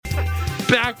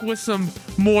Back with some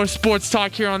more sports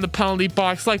talk here on the Penalty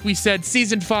Box. Like we said,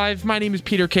 Season 5. My name is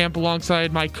Peter Camp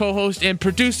alongside my co-host and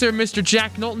producer, Mr.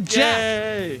 Jack Knowlton. Jack,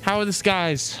 Yay! how are the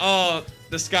skies? Oh,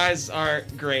 the skies are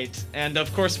great. And,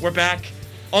 of course, we're back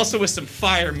also with some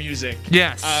fire music.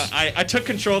 Yes. I took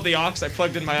control of the aux. I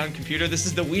plugged in my own computer. This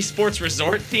is the Wii Sports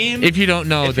Resort theme. If you don't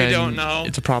know, If you then don't know,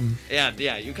 it's a problem.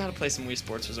 Yeah, you got to play some Wii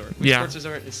Sports Resort. Wii Yeah. Sports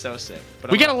Resort is so sick.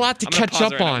 But We got a lot to I'm gonna catch pause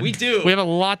up right now. on. We do. We have a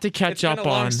lot to catch It's up been a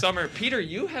long on. summer. Peter,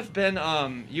 you have been,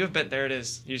 there it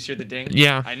is. You just hear the ding?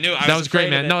 Yeah. I knew. That was great,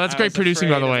 man. No, that's great producing,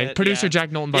 by the way. Producer Jack.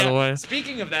 Jack Knowlton, by the way.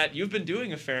 Speaking of that, you've been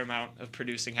doing a fair amount of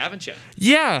producing, haven't you?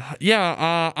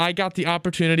 Yeah. I got the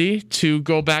opportunity to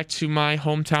go back to my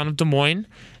hometown of Des Moines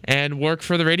and work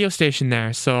for the radio station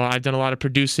there. So I've done a lot of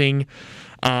producing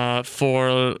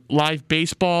for live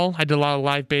baseball. I did a lot of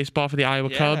live baseball for the Iowa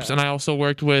Cubs, and I also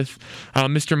worked with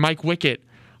Mr. Mike Wickett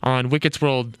on Wickett's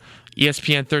World,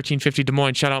 ESPN 1350 Des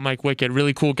Moines. Shout out Mike Wickett.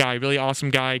 Really cool guy, really awesome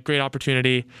guy, great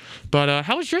opportunity. But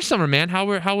how was your summer, man? How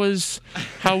was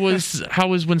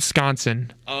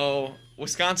Wisconsin? Oh,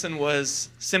 Wisconsin was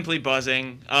simply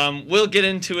buzzing. We'll get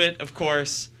into it, of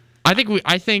course. I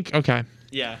think okay.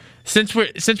 Yeah. Since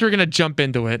we're gonna jump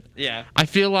into it, Yeah. I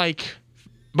feel like,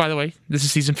 by the way, this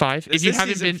is season 5. This is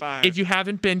season 5. If you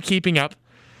haven't been keeping up,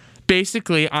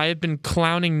 basically I have been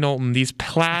clowning Knowlton these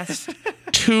past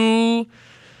 2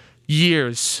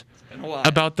 years Been a while.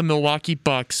 about the Milwaukee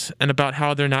Bucks and about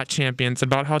how they're not champions,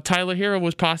 about how Tyler Hero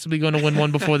was possibly going to win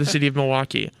one before the city of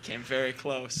Milwaukee. Came very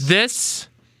close. This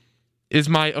is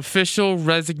my official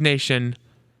resignation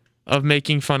of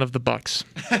making fun of the Bucks.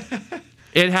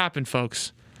 It happened,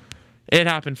 folks. It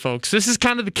happened, folks. This is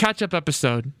kind of the catch-up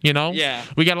episode, you know? Yeah.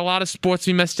 We got a lot of sports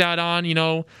we missed out on, you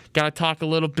know? Got to talk a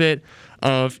little bit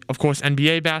of course,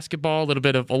 NBA basketball, a little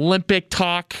bit of Olympic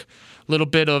talk, a little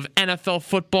bit of NFL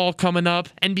football coming up,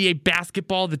 NBA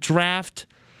basketball, the draft.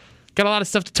 Got a lot of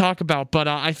stuff to talk about, but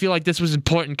I feel like this was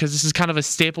important because this is kind of a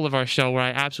staple of our show where I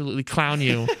absolutely clown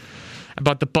you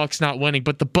about the Bucks not winning.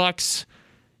 But the Bucks,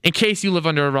 in case you live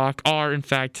under a rock, are, in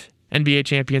fact, NBA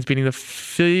champions, beating the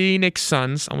Phoenix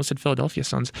Suns. I almost said Philadelphia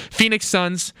Suns. Phoenix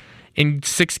Suns in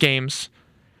 6 games.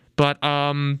 But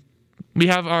we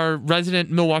have our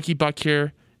resident Milwaukee Buck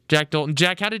here, Jack Knowlton.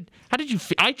 Jack, how did you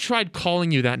feel? I tried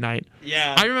calling you that night.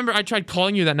 Yeah. I remember I tried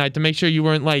calling you that night to make sure you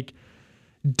weren't like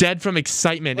dead from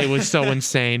excitement. It was so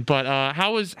insane. But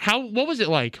what was it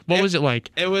like? What was it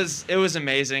like? It was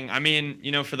amazing. I mean,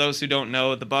 for those who don't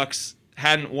know, the Bucks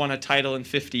hadn't won a title in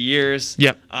 50 years.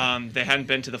 Yep. They hadn't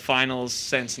been to the finals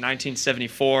since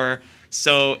 1974.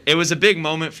 So it was a big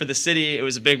moment for the city. It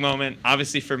was a big moment,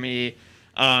 obviously, for me,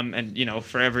 and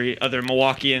for every other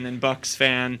Milwaukeean and Bucks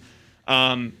fan.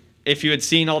 If you had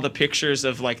seen all the pictures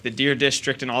of like the Deer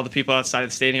District and all the people outside of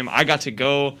the stadium, I got to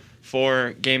go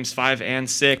for games 5 and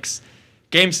 6.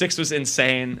 Game 6 was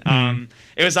insane.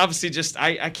 It was obviously just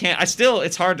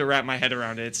it's hard to wrap my head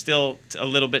around it. It still a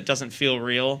little bit doesn't feel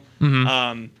real.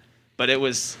 But it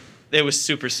was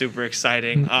super, super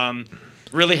exciting.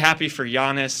 Really happy for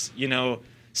Giannis,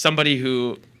 somebody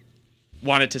who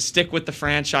wanted to stick with the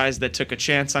franchise, that took a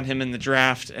chance on him in the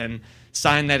draft and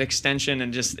signed that extension,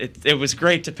 and just it was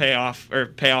great to pay off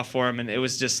for him, and it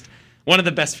was just one of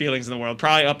the best feelings in the world.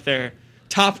 Probably up there.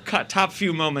 Top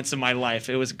few moments of my life.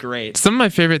 It was great. Some of my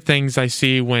favorite things I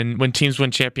see when teams win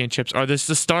championships are the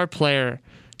star player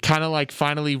kind of like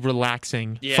finally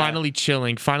relaxing, finally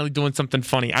chilling, finally doing something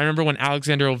funny. I remember when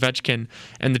Alexander Ovechkin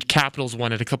and the Capitals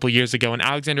won it a couple years ago, and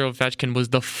Alexander Ovechkin was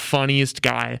the funniest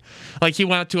guy. Like, he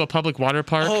went out to a public water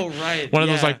park. Oh, right. One of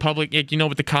those like public,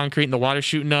 with the concrete and the water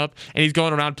shooting up, and he's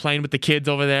going around playing with the kids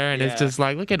over there, and it's just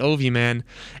like, look at Ovi, man.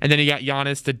 And then you got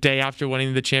Giannis the day after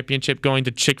winning the championship going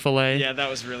to Chick-fil-A. Yeah,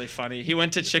 that was really funny. He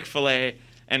went to Chick-fil-A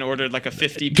and ordered like a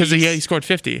 50 because he scored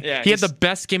 50. Yeah, he had the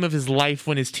best game of his life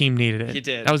when his team needed it. He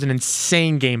did. That was an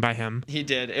insane game by him. He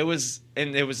did. It was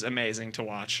amazing to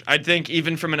watch. I think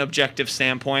even from an objective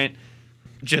standpoint,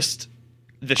 just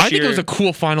the sheer... I think it was a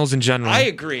cool finals in general. I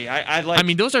agree. I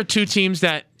mean, those are two teams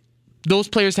that those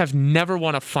players have never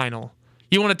won a final.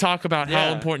 You want to talk about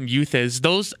how important youth is.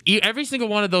 Every single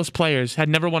one of those players had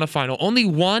never won a final. Only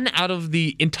one out of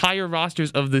the entire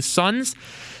rosters of the Suns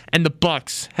and the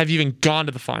Bucks have even gone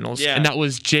to the finals, and that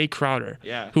was Jay Crowder,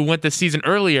 who went the season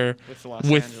earlier with Los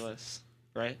Angeles,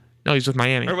 right? No, he's with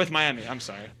Miami. Or with Miami, I'm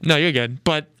sorry. No, you're good.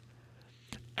 But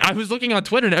I was looking on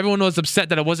Twitter, and everyone was upset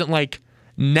that it wasn't like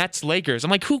Nets Lakers. I'm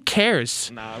like, who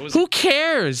cares? Who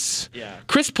cares? Yeah.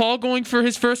 Chris Paul going for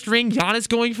his first ring, Giannis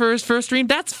going for his first ring.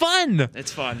 That's fun.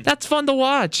 It's fun. That's fun to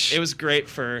watch. It was great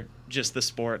for just the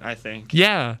sport, I think.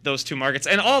 Yeah. Those two markets.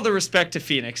 And all the respect to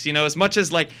Phoenix. You know, as much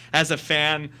as, like, as a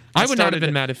fan... I would not have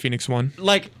been mad if Phoenix won.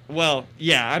 Like, well,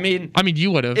 yeah, I mean...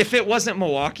 you would have. If it wasn't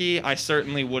Milwaukee, I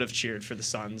certainly would have cheered for the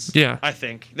Suns. Yeah. I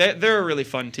think. They're a really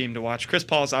fun team to watch. Chris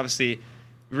Paul is obviously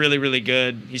really, really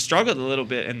good. He struggled a little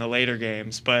bit in the later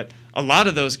games, but a lot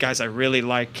of those guys I really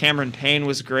like. Cameron Payne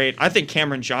was great. I think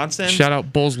Cameron Johnson... Shout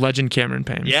out Bulls legend Cameron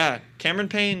Payne. Yeah. Cameron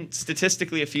Payne,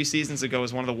 statistically, a few seasons ago,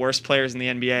 was one of the worst players in the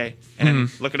NBA.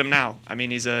 And look at him now. I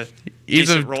mean, he's a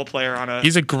decent role player on a...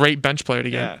 He's a great bench player to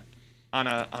get. Yeah. On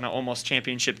a almost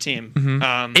championship team.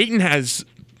 Ayton has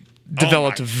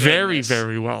developed very,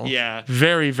 very well. Yeah.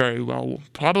 Very, very well.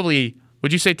 Probably,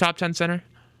 would you say top 10 center?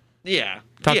 Yeah.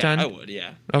 Top 10? I would,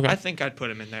 yeah. Okay. I think I'd put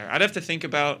him in there. I'd have to think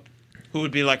about who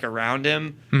would be, like, around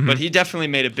him. But he definitely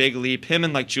made a big leap. Him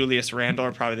and, like, Julius Randle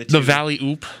are probably the two. The Valley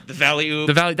Oop. The Valley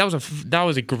Oop. That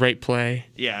was a great play.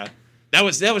 Yeah. That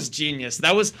was genius.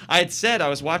 I had said, I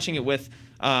was watching it with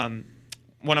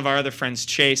one of our other friends,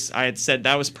 Chase. I had said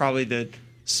that was probably the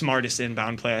smartest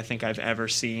inbound play I think I've ever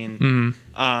seen.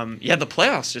 The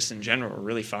playoffs just in general were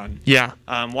really fun. Yeah.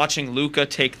 Watching Luka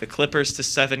take the Clippers to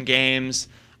 7 games.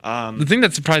 The thing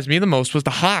that surprised me the most was the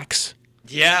Hawks.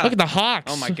 Yeah. Look at the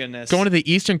Hawks. Oh, my goodness. Going to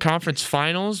the Eastern Conference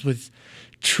Finals with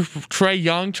Trae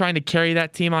Young trying to carry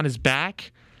that team on his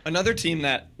back. Another team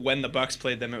that when the Bucks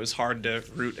played them, it was hard to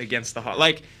root against the Hawks.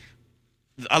 Like,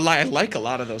 I like a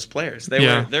lot of those players. They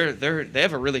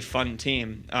have a really fun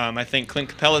team. I think Clint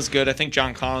Capella's good. I think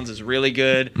John Collins is really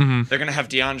good. They're gonna have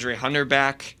DeAndre Hunter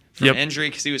back from injury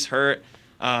because he was hurt.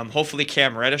 Hopefully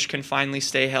Cam Reddish can finally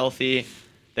stay healthy.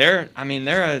 They're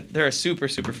a super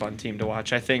super fun team to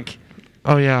watch. I think.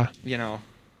 Oh yeah. You know.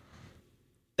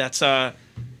 That's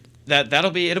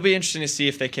it'll be interesting to see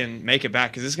if they can make it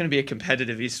back because it's going to be a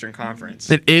competitive Eastern Conference.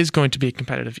 It is going to be a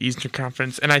competitive Eastern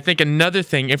Conference, and I think another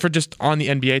thing, if we're just on the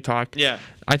NBA talk,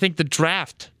 I think the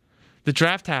draft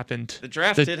happened. The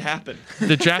draft did happen.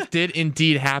 The draft did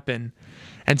indeed happen,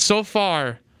 and so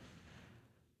far,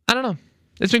 I don't know.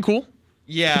 It's been cool.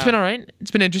 Yeah, it's been all right.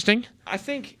 It's been interesting. I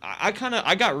think I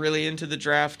got really into the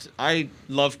draft. I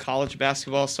love college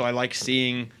basketball, so I like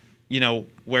seeing, you know,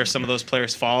 where some of those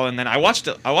players fall. And then I watched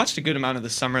a good amount of the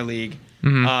summer league,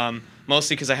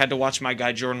 mostly because I had to watch my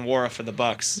guy Jordan Nwora for the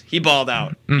Bucks. He balled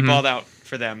out. He balled out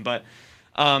for them. But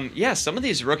some of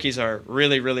these rookies are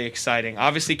really, really exciting.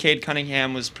 Obviously, Cade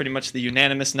Cunningham was pretty much the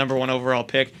unanimous number 1 overall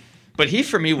pick. But he,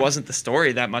 for me, wasn't the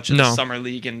story that much in the summer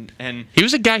league. And he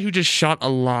was a guy who just shot a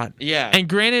lot. Yeah. And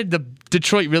granted, the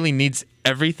Detroit really needs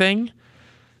everything.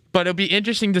 But it'll be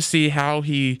interesting to see how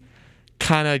he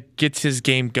kind of gets his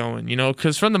game going, you know,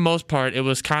 because for the most part, it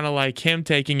was kind of like him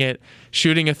taking it,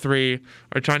 shooting a 3,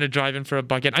 or trying to drive in for a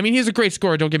bucket. I mean, he's a great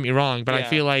scorer, don't get me wrong, but I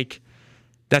feel like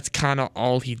that's kind of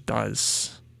all he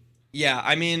does. Yeah,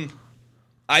 I mean,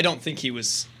 I don't think he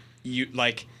was,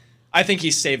 I think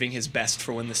he's saving his best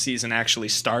for when the season actually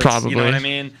starts. Probably. You know what I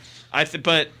mean?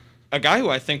 But a guy who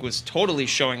I think was totally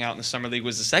showing out in the summer league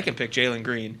was the second pick, Jalen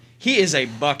Green. He is a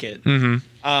bucket.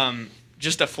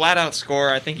 Just a flat-out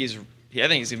scorer. I think he's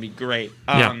going to be great.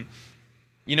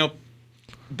 You know,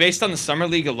 based on the summer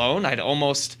league alone, I'd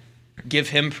almost give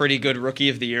him pretty good rookie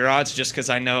of the year odds just because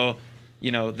I know,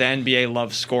 you know, the NBA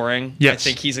loves scoring. Yes. I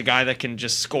think he's a guy that can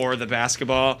just score the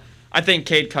basketball. I think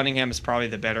Cade Cunningham is probably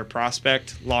the better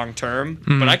prospect long term,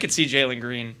 but I could see Jalen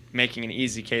Green making an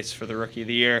easy case for the rookie of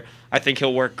the year. I think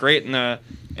he'll work great in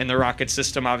the Rockets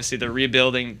system. Obviously, they're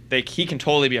rebuilding. He can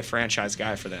totally be a franchise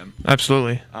guy for them.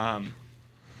 Absolutely.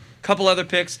 Couple other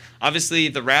picks. Obviously,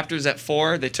 the Raptors at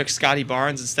 4, they took Scotty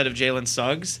Barnes instead of Jalen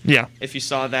Suggs. Yeah. If you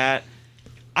saw that.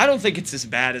 I don't think it's as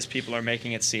bad as people are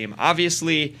making it seem.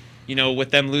 Obviously, you know,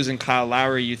 with them losing Kyle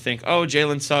Lowry, you think, oh,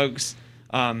 Jalen Suggs,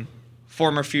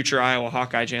 former future Iowa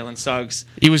Hawkeye Jalen Suggs.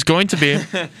 He was going to be.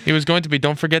 He was going to be.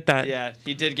 Don't forget that. Yeah,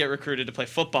 he did get recruited to play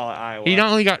football at Iowa. He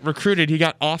not only got recruited, he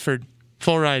got offered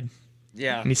full ride.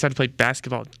 Yeah. And he started to play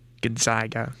basketball.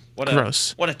 Gonzaga.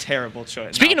 Gross. What a terrible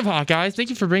choice. Speaking of Hawkeyes, thank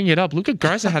you for bringing it up. Luka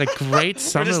Garza had a great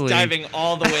summer league. We're just diving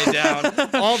all the way down,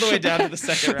 to the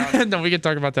second round. No, we can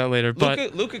talk about that later.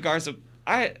 But Luka Garza,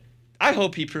 I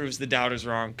hope he proves the doubters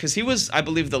wrong because he was, I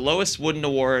believe, the lowest Wooden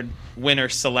Award winner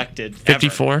selected.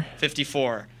 54. Ever.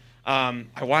 54. I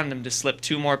wanted him to slip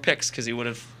 2 more picks because he would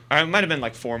have. It might have been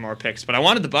like 4 more picks, but I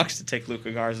wanted the Bucks to take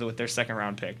Luka Garza with their second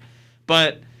round pick.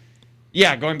 But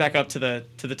yeah, going back up to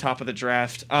the top of the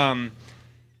draft.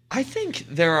 I think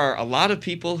there are a lot of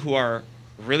people who are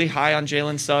really high on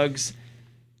Jalen Suggs.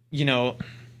 You know,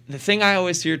 the thing I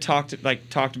always hear talked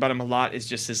about him a lot is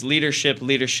just his leadership.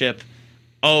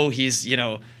 Oh, he's, you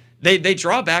know, they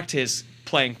draw back to his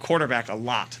playing quarterback a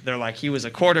lot. They're like, he was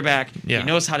a quarterback. Yeah. He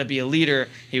knows how to be a leader.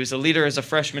 He was a leader as a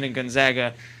freshman in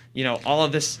Gonzaga. You know, all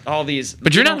these.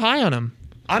 But you're not high on him.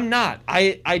 I'm not.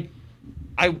 I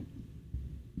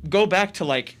go back to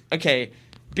like, okay,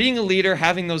 being a leader,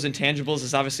 having those intangibles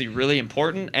is obviously really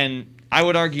important, and I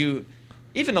would argue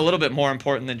even a little bit more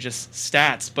important than just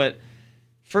stats. But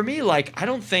for me, like, I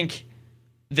don't think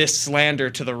this slander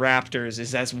to the Raptors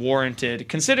is as warranted,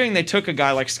 considering they took a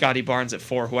guy like Scotty Barnes at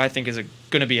 4, who I think is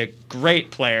going to be a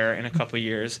great player in a couple of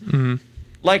years. Mm-hmm.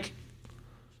 Like,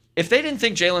 if they didn't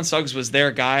think Jalen Suggs was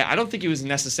their guy, I don't think he was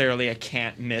necessarily a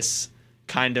can't miss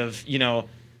kind of, you know.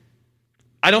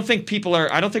 I don't think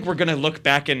we're going to look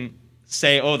back and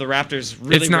say, oh, the Raptors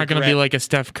really It's not going to be like a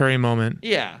Steph Curry moment.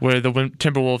 Yeah. Where the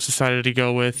Timberwolves decided to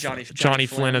go with Johnny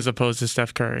Flynn as opposed to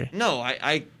Steph Curry. No,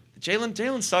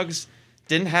 Jalen Suggs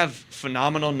didn't have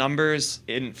phenomenal numbers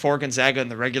for Gonzaga in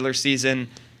the regular season,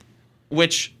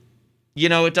 which, you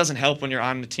know, it doesn't help when you're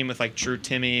on a team with like Drew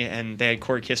Timme, and they had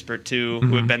Corey Kispert too,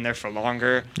 who had been there for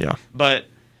longer. Yeah. But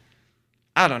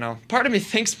I don't know. Part of me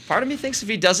thinks if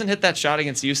he doesn't hit that shot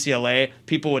against UCLA,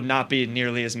 people would not be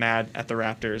nearly as mad at the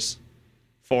Raptors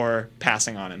for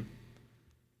passing on him.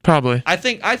 Probably. I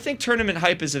think tournament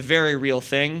hype is a very real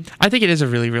thing. I think it is a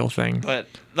really real thing. But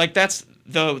like that's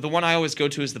the one I always go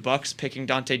to is the Bucks picking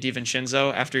Dante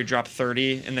DiVincenzo after he dropped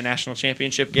 30 in the national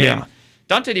championship game. Yeah.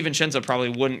 Dante DiVincenzo probably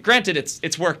wouldn't. Granted,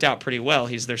 it's worked out pretty well.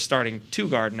 He's their starting 2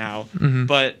 guard now. Mm-hmm.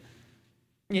 But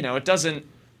you know, it doesn't.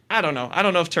 I don't know. I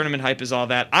don't know if tournament hype is all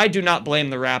that. I do not blame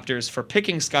the Raptors for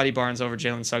picking Scotty Barnes over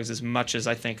Jalen Suggs as much as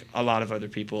I think a lot of other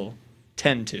people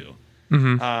tend to.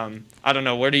 Mm-hmm. I don't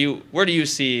know. Where do you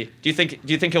see? Do you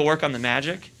think he'll work on the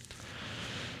Magic?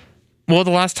 Well,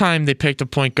 the last time they picked a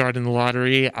point guard in the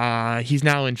lottery, he's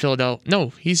now in Philadelphia.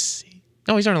 No, he's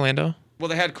in Orlando. Well,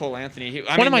 they had Cole Anthony.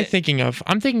 What am I thinking of?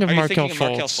 I'm thinking of Markelle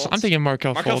Fultz. I'm thinking of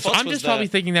Markelle Markelle Fultz. Fultz I'm just probably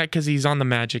thinking that because he's on the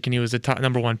Magic and he was the top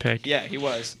number 1 pick. Yeah, he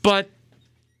was. But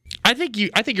I think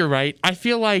you're right. I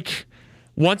feel like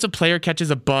once a player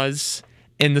catches a buzz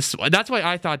in this, that's why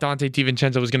I thought Dante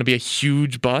DiVincenzo was going to be a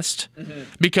huge bust,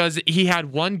 because he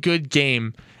had one good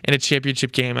game in a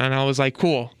championship game, and I was like,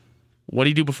 cool. What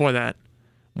did he do before that?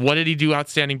 What did he do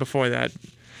outstanding before that?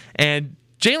 And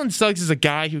Jalen Suggs is a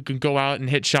guy who can go out and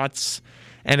hit shots,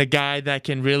 and a guy that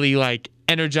can really like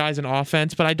energize an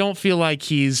offense. But I don't feel like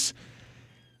he's,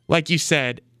 like you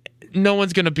said, no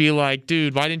one's going to be like,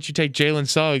 dude, why didn't you take Jalen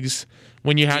Suggs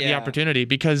when you had the opportunity?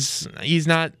 Because he's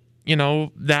not, you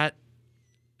know, that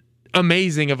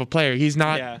amazing of a player. He's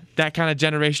not that kind of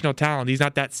generational talent. He's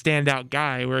not that standout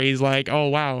guy where he's like, oh,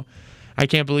 wow, I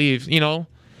can't believe, you know.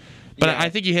 But I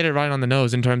think you hit it right on the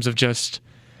nose in terms of just,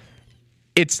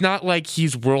 it's not like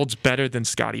he's worlds better than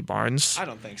Scotty Barnes. I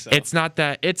don't think so. It's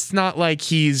not like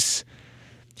he's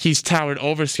towered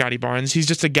over Scotty Barnes. He's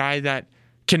just a guy that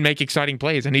can make exciting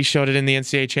plays, and he showed it in the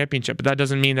NCAA championship, but that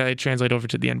doesn't mean that it translates over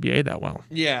to the NBA that well.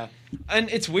 Yeah, and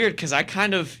it's weird because I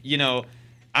kind of, you know,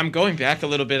 I'm going back a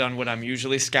little bit on what I'm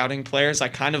usually scouting players. I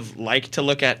kind of like to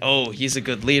look at, oh, he's a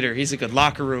good leader, he's a good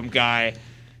locker room guy,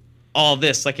 all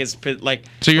this, like his, like.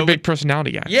 So you're a big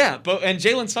personality guy. Yeah, and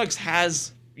Jalen Suggs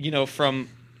has, you know, from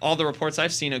all the reports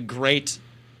I've seen, a great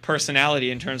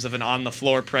personality in terms of an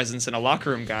on-the-floor presence and a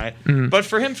locker room guy. Mm-hmm. But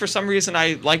for him, for some reason,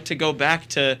 I like to go back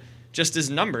to just his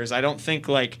numbers. I don't think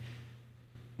like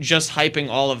just hyping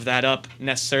all of that up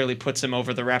necessarily puts him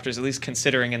over the Raptors, at least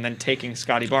considering and then taking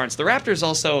Scotty Barnes. The Raptors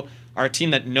also are a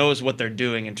team that knows what they're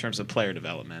doing in terms of player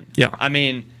development. Yeah. I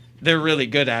mean, they're really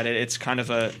good at it. It's kind of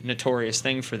a notorious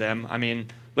thing for them. I mean,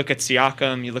 look at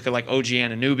Siakam. You look at like OG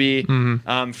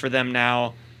Anunoby for them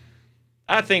now.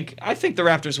 I think the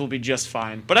Raptors will be just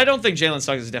fine. But I don't think Jalen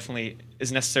Suggs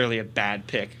is necessarily a bad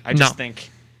pick. I just think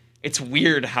it's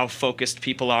weird how focused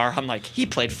people are on, like, he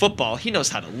played football. He knows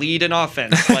how to lead an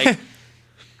offense. Like,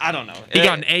 I don't know. He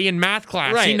got an A in math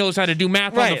class. Right. He knows how to do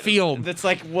math on the field. It's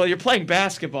like, well, you're playing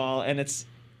basketball, and it's,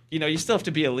 you know, you still have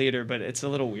to be a leader, but it's a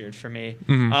little weird for me.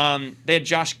 Mm-hmm. They had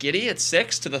Josh Giddey at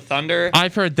 6 to the Thunder.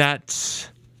 I've heard that's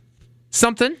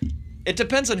something. It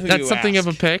depends on who you ask. That's something of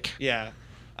a pick. Yeah.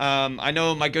 I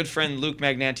know my good friend Luke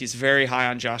Magnanti is very high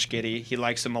on Josh Giddey. He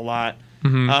likes him a lot.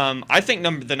 Mm-hmm. I think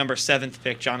the number 7th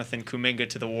pick, Jonathan Kuminga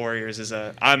to the Warriors, is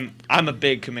I'm a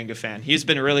big Kuminga fan. He's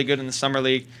been really good in the summer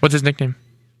league. What's his nickname?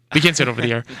 We can't say it over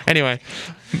the air. Anyway.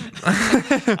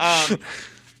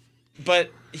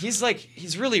 But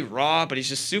he's really raw, but he's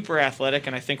just super athletic,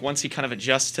 and I think once he kind of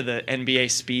adjusts to the NBA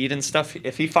speed and stuff,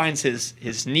 if he finds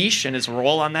his niche and his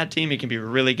role on that team, he can be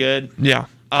really good. Yeah.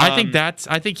 I think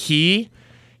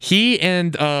He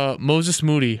and Moses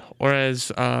Moody, or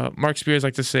as Mark Spears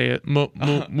like to say it,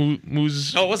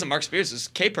 Moses. No, it wasn't Mark Spears. It was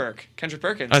Kendrick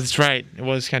Perkins. That's right. It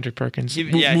was Kendrick Perkins.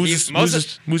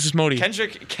 Moses Moody.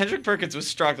 Kendrick Perkins was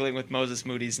struggling with Moses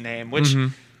Moody's name, which,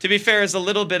 Mm-hmm. to be fair, is a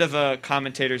little bit of a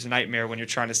commentator's nightmare when you're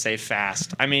trying to say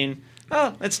fast. I mean,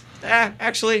 it's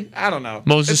actually, I don't know.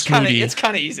 Moses Moody. It's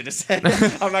kind of easy to say.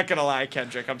 I'm not gonna lie,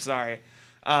 Kendrick. I'm sorry.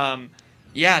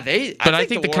 Yeah, I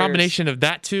think the combination of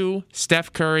that two,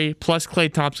 Steph Curry plus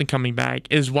Klay Thompson coming back,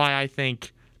 is why I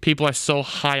think people are so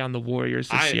high on the Warriors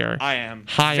this year. I am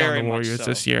high very on the Warriors much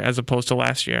so. this year, as opposed to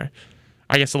last year.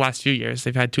 I guess the last few years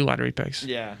they've had 2 lottery picks.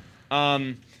 Yeah.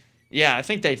 Yeah, I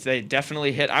think they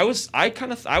definitely hit. I was a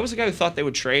guy who thought they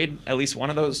would trade at least one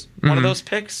of those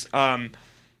picks,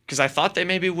 because I thought they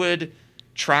maybe would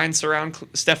try and surround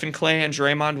Stephen Clay and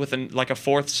Draymond with a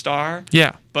 4th star.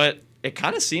 Yeah. But it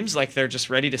kind of seems like they're just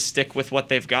ready to stick with what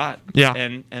they've got. Yeah.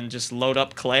 And just load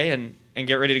up Clay and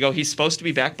get ready to go. He's supposed to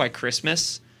be back by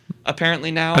Christmas,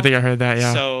 apparently now. I think I heard that,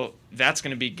 yeah. So that's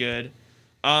going to be good.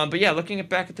 But yeah, looking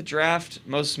back at the draft,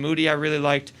 Moses Moody I really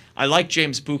liked. I like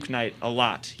James Bouknight a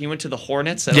lot. He went to the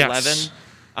Hornets at 11.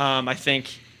 I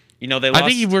think, they lost. I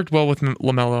think he worked well with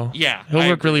LaMelo. Yeah. He'll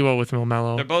work really well with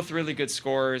LaMelo. They're both really good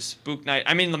scorers. Bouknight,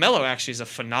 LaMelo actually is a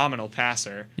phenomenal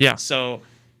passer. Yeah. So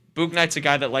Bouknight's a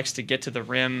guy that likes to get to the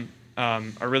rim, a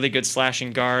really good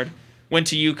slashing guard. Went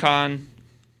to UConn.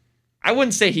 I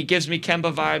wouldn't say he gives me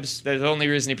Kemba vibes. The only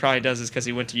reason he probably does is because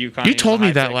he went to UConn. You told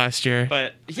me that last year.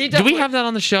 But he Do we have that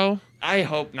on the show? I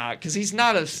hope not, because he's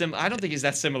not I don't think he's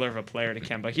that similar of a player to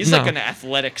Kemba. He's No. like an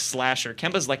athletic slasher.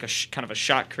 Kemba's like a kind of a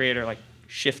shot creator, like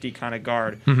shifty kind of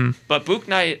guard. Mm-hmm. But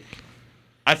Bouknight,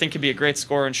 I think, could be a great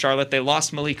scorer in Charlotte. They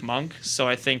lost Malik Monk, so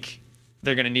I think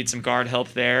they're going to need some guard help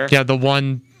there. Yeah, the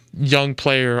one young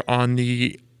player on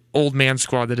the old man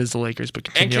squad that is the Lakers. But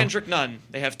continue. And Kendrick Nunn.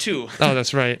 They have 2. Oh,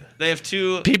 that's right. They have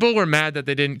 2. People were mad that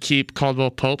they didn't keep Caldwell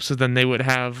Pope, so then they would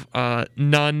have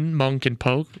Nunn, Monk, and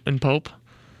Pope.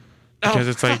 Because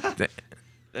it's like...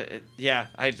 Yeah,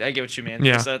 I get what you mean.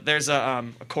 Yeah. There's a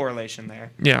correlation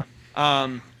there. Yeah.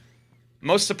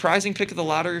 Most surprising pick of the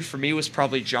lottery for me was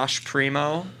probably Josh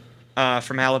Primo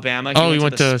from Alabama. He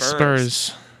went to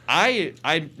Spurs.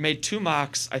 I made 2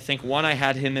 mocks. I think one I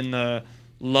had him in the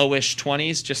lowish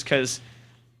 20s just because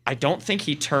I don't think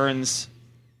he turns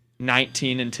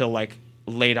 19 until like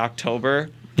late October.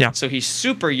 Yeah. So he's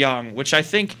super young, which I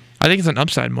think it's an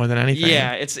upside more than anything.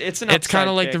 Yeah, it's an upside. It's kind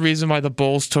of like pick. the reason why the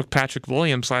Bulls took Patrick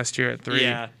Williams last year at 3.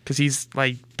 Yeah. Because he's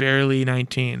like barely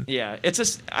 19. Yeah,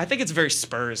 I think it's a very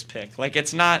Spurs pick. Like,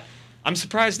 it's not. I'm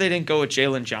surprised they didn't go with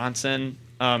Jalen Johnson,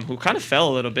 who kind of fell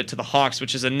a little bit to the Hawks,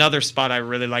 which is another spot I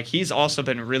really like. He's also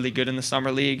been really good in the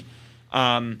summer league.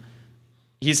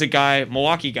 He's a guy,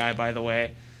 Milwaukee guy, by the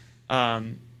way.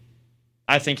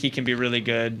 I think he can be really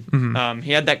good. Mm-hmm.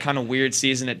 He had that kind of weird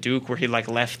season at Duke where he like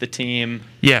left the team.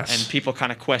 Yes. And people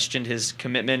kind of questioned his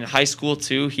commitment in high school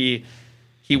too. He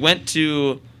went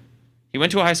to a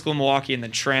high school in Milwaukee and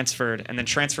then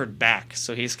transferred back.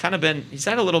 So he's had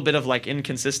a little bit of like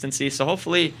inconsistency. So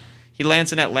hopefully he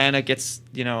lands in Atlanta, gets,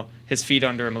 his feet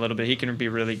under him a little bit. He can be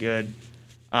really good.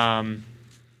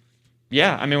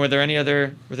 Yeah, I mean, were there any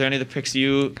other picks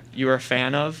you were a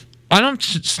fan of? I'm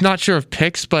not sure of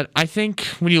picks, but I think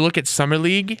when you look at Summer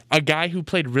League, a guy who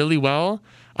played really well,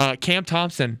 Cam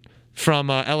Thompson from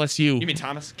LSU. You mean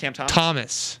Thomas? Cam Thomas?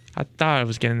 Thomas. I thought I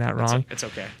was getting that wrong. It's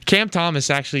okay. Cam Thomas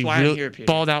actually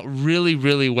balled out really,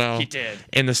 really well. He did.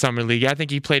 In the Summer League. I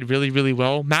think he played really, really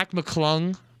well. Mac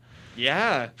McClung.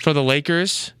 Yeah. For the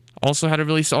Lakers. Also had a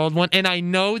really solid one. And I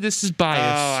know this is bias.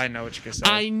 Oh, I know what you're going to say.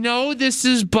 I know this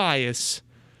is bias.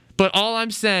 But all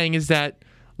I'm saying is that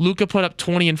Luka put up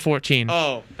 20 and 14.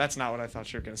 Oh, that's not what I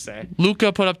thought you were going to say.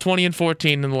 Luka put up 20 and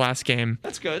 14 in the last game.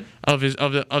 That's good. Of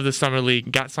the Summer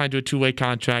League. Got signed to a 2-way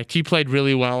contract. He played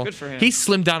really well. Good for him. He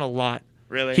slimmed down a lot.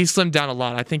 Really? He slimmed down a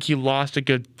lot. I think he lost a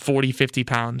good 40, 50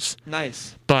 pounds.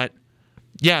 Nice. But,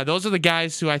 yeah, those are the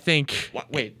guys who I think...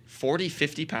 What, wait, 40,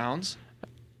 50 pounds?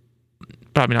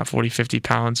 Probably not 40, 50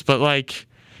 pounds. But, like,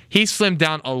 he slimmed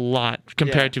down a lot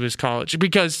compared to his college.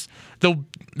 Because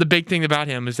the big thing about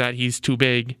him is that he's too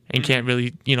big and can't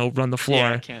really, run the floor.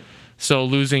 Yeah, can't. So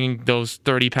losing those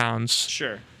 30 pounds.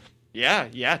 Sure.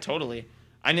 Yeah, totally.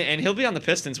 And he'll be on the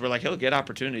Pistons where, like, he'll get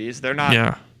opportunities. They're not...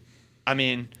 Yeah. I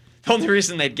mean, the only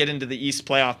reason they'd get into the East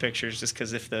playoff picture is just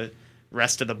because if the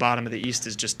rest of the bottom of the East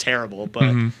is just terrible.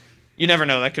 But you never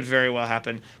know. That could very well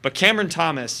happen. But Cameron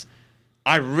Thomas,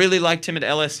 I really liked him at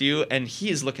LSU, and he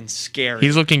is looking scary.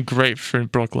 He's looking great for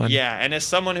Brooklyn. Yeah, and as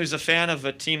someone who's a fan of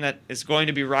a team that is going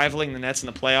to be rivaling the Nets in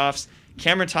the playoffs,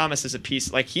 Cameron Thomas is a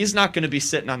piece. Like, he's not going to be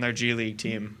sitting on their G League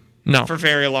team No. for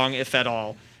very long, if at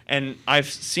all. And I've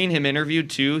seen him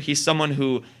interviewed too. He's someone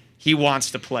who he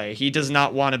wants to play. He does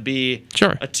not want to be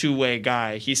a two-way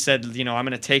guy. He said, I'm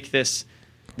going to take this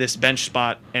bench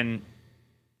spot, and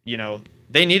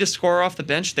they need a scorer off the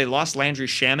bench. They lost Landry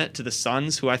Shamet to the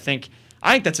Suns, who I think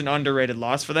that's an underrated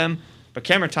loss for them. But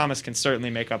Cameron Thomas can certainly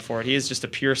make up for it. He is just a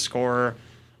pure scorer.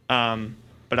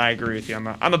 But I agree with you.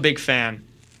 I'm a big fan.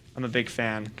 I'm a big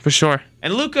fan. For sure.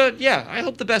 And Luka, I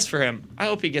hope the best for him. I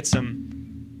hope he gets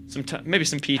maybe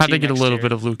some PT. Had to get a little year.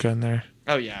 bit of Luka in there.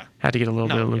 Oh, yeah. Had to get a little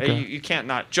bit of Luka. You can't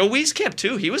not. Joe Wieskamp,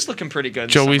 too. He was looking pretty good.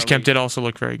 Joe Wieskamp did also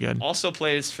look very good. Also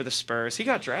plays for the Spurs. He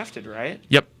got drafted, right?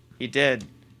 Yep. He did.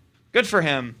 Good for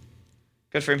him.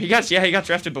 Good for him. He got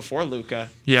drafted before Luka.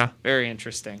 Yeah. Very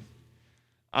interesting.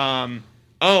 And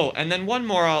then one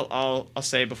more I'll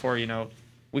say before,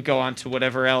 we go on to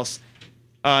whatever else.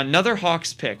 Another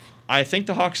Hawks pick. I think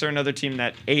the Hawks are another team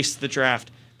that aced the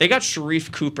draft. They got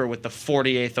Sharif Cooper with the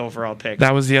 48th overall pick.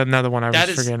 That was another one I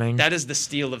was forgetting. That is the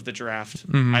steal of the draft,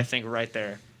 I think, right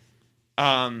there. He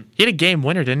had a game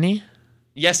winner, didn't he?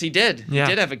 Yes, he did. Yeah.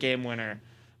 He did have a game winner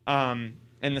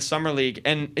in the Summer League.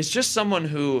 And it's just someone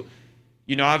who,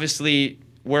 obviously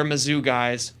we're Mizzou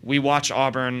guys. We watch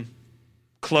Auburn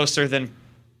closer than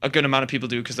a good amount of people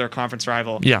do because they're a conference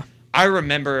rival. Yeah. I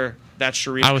remember that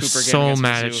Sharif Cooper game against Mizzou. I was so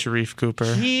mad at Sharif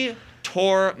Cooper. He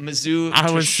tore Mizzou I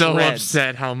was so shreds.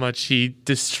 upset how much he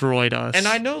destroyed us. And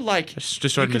I know,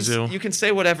 destroyed Mizzou. You can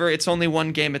say whatever. It's only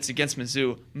one game. It's against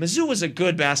Mizzou. Mizzou was a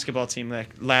good basketball team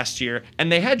last year,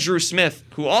 and they had Drew Smith,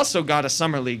 who also got a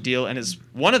Summer League deal and is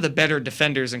one of the better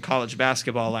defenders in college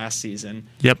basketball last season.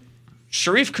 Yep.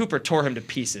 Sharif Cooper tore him to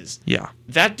pieces. Yeah.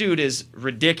 That dude is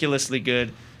ridiculously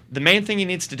good. The main thing he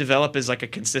needs to develop is like a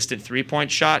consistent three-point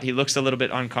shot. He looks a little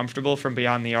bit uncomfortable from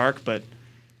beyond the arc, but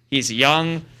he's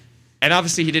young. And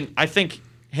obviously he didn't – I think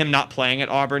him not playing at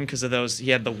Auburn because of those – he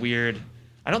had the weird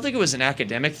 – I don't think it was an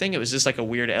academic thing. It was just like a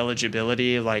weird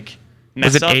eligibility mess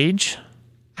Was it up. age?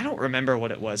 I don't remember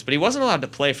what it was, but he wasn't allowed to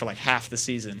play for like half the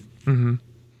season.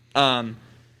 Mm-hmm.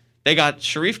 They got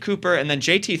Sharif Cooper, and then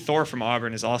JT Thor from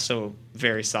Auburn is also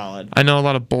very solid. I know a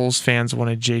lot of Bulls fans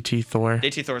wanted JT Thor.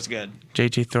 JT Thor's good.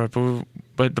 JT Thor,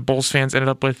 but the Bulls fans ended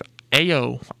up with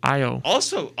Io.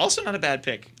 Also not a bad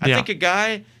pick. I think a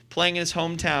guy playing in his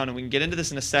hometown, and we can get into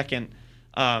this in a second,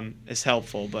 is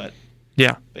helpful. But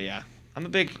yeah, I'm a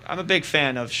big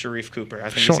fan of Sharif Cooper.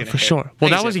 I think he's gonna hit. Sure. Well,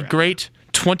 that was a great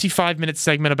 25-minute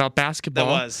segment about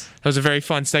basketball. That was a very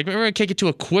fun segment. We're going to take it to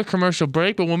a quick commercial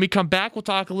break, but when we come back, we'll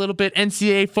talk a little bit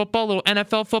NCAA football, a little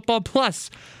NFL football, plus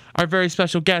our very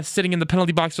special guest sitting in the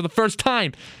penalty box for the first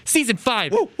time. Season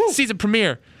 5, season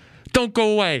premiere. Don't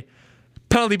go away.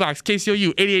 Penalty box,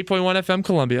 KCOU, 88.1 FM,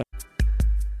 Columbia.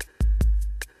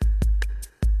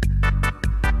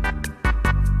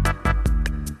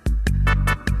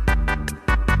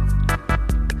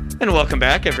 And welcome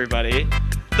back, everybody.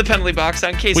 The penalty box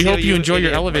on KCOU. We hope you enjoy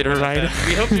your elevator ride.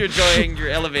 We hope you're enjoying your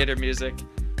elevator music.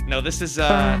 No, this is,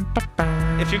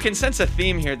 if you can sense a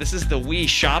theme here, this is the Wii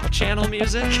Shop channel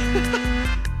music.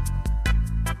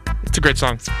 It's a great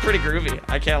song. It's pretty groovy.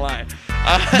 I can't lie.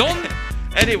 No.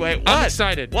 Anyway, what? I'm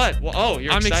excited. What? Well,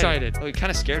 you're I'm excited. Oh, you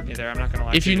kind of scared me there. I'm not going to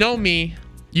lie. If you know me,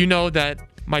 you know that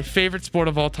my favorite sport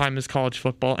of all time is college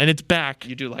football, and it's back.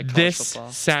 You do like college this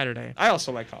football. Saturday. I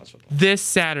also like college football. This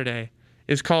Saturday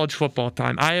is college football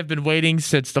time. I have been waiting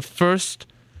since the first.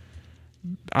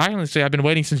 I honestly, I've been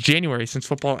waiting since January, since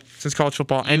college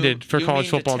football ended for college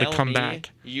football to come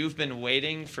back. You've been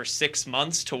waiting for 6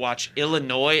 months to watch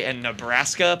Illinois and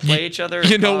Nebraska play each other.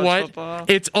 You know what? Football?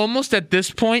 It's almost at this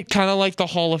point kind of like the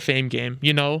Hall of Fame game.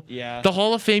 Yeah. The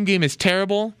Hall of Fame game is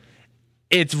terrible.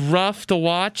 It's rough to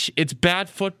watch. It's bad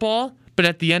football, but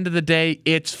at the end of the day,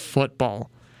 it's football.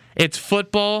 It's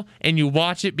football, and you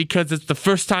watch it because it's the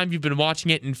first time you've been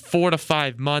watching it in 4 to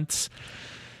 5 months.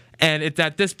 And it's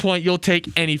at this point, you'll take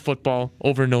any football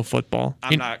over no football.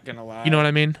 I'm not going to lie. You know what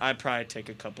I mean? I'd probably take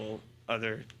a couple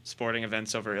other sporting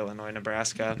events over Illinois,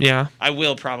 Nebraska. Yeah. I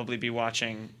will probably be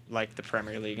watching, the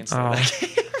Premier League instead of that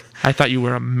game. I thought you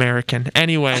were American.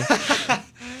 Anyway.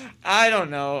 I don't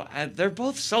know. They're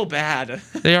both so bad.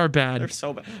 They are bad. They're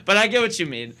so bad. But I get what you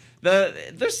mean.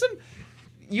 There's some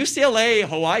UCLA,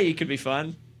 Hawaii could be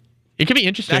fun. It could be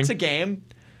interesting. That's a game.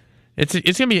 It's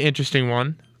going to be an interesting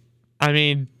one. I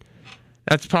mean,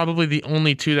 that's probably the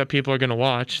only two that people are going to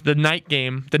watch. The night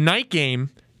game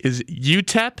is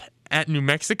UTEP at New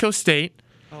Mexico State.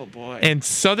 Oh, boy. And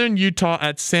Southern Utah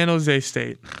at San Jose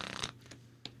State.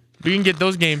 We can get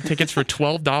those game tickets for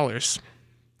 $12.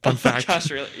 Fun Oh, fact.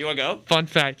 gosh, really? You want to go? Fun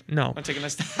fact. No. Want to take a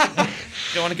nice...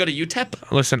 You want to go to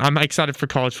UTEP? Listen, I'm excited for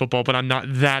college football, but I'm not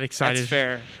that excited That's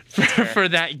fair. for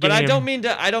that game. But I don't mean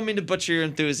to butcher your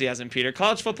enthusiasm, Peter.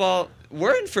 College football,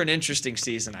 we're in for an interesting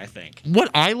season, I think.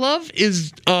 What I love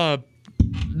is oh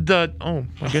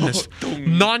my goodness,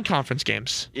 non-conference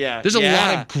games. Yeah, there's a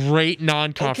lot of great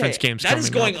non-conference Okay, games. that is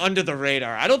going up. under the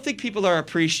radar. I don't think people are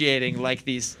appreciating like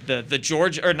the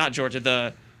Georgia or not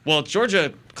Georgia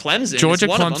Georgia Clemson. Georgia is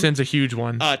one of them. Clemson's a huge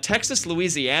one. Texas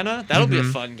Louisiana, that'll be a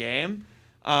fun game.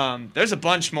 There's a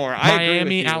bunch more. I agree with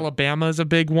Miami you. Alabama is a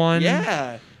big one.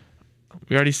 Yeah.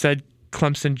 We already said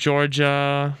Clemson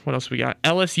Georgia. What else we got?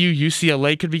 LSU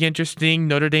UCLA could be interesting.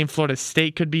 Notre Dame Florida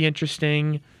State could be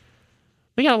interesting.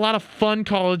 We got a lot of fun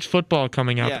college football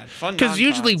coming up. Yeah, fun because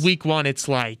usually non-cons. week one it's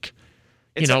like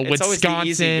It's always the easy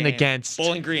Wisconsin game. against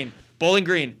Bowling Green. Bowling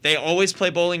Green. They always play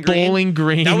Bowling Green. Bowling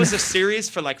Green. That was a series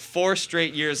for like 4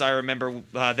 straight years. I remember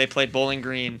they played Bowling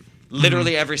Green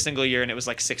literally every single year, and it was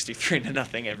like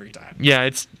 63-0 every time. Yeah,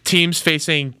 it's teams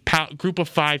facing group of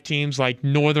 5 teams like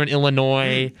Northern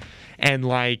Illinois and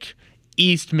like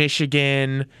East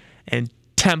Michigan and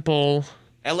Temple.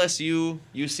 LSU,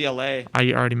 UCLA.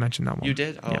 I already mentioned that one. You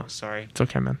did? Oh, Yeah. sorry. It's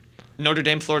okay, man. Notre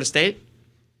Dame, Florida State.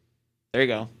 There you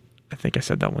go. I think I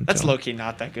said that one That's too. low-key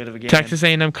not that good of a game. Texas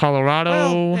A&M, Colorado.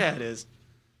 Well, yeah, it is.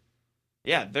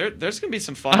 Yeah, there's going to be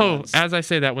some fun ones. As I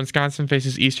say that, Wisconsin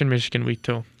faces Eastern Michigan week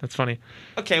 2. That's funny.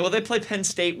 Okay, well, they play Penn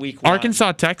State week 1.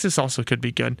 Arkansas, Texas also could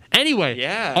be good. Anyway,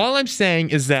 Yeah. all I'm saying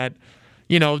is that,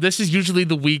 this is usually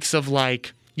the weeks of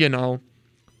like, the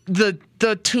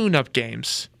tune-up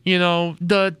games.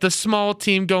 The small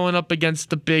team going up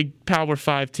against the big Power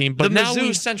 5 team. But the now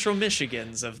Mizzou Central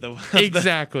Michigans of the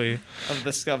exactly.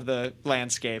 of the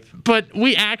landscape. But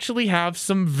we actually have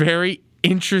some very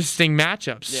interesting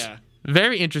matchups. Yeah.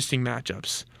 Very interesting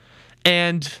matchups.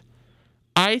 And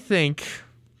I think,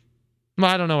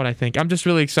 I don't know what I think. I'm just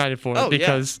really excited for it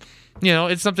because,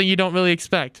 it's something you don't really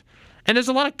expect. And there's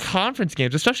a lot of conference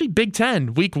games, especially Big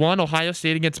Ten. Week 1, Ohio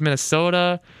State against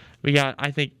Minnesota. We got, I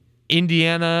think,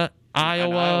 Indiana,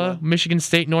 Iowa, Michigan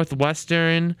State,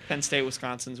 Northwestern. Penn State,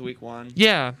 Wisconsin's week 1.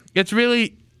 Yeah, it's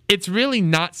really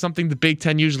not something the Big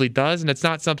Ten usually does, and it's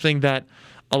not something that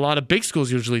a lot of big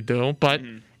schools usually do, but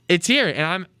it's here, and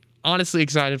I'm honestly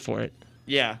excited for it.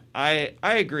 Yeah, I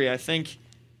agree. I think,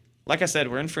 like I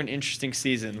said, we're in for an interesting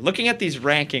season. Looking at these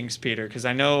rankings, Peter, because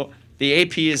I know the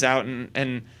AP is out,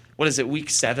 and what is it, week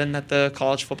 7 that the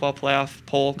college football playoff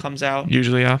poll comes out?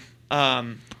 Usually, yeah.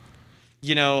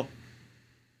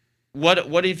 What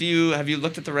have you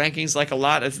looked at the rankings like a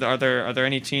lot? Are there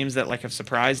any teams that like have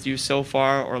surprised you so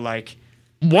far, or like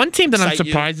one team that I'm excite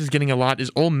you? surprised is getting a lot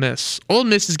is Ole Miss. Ole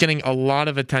Miss is getting a lot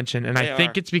of attention, and I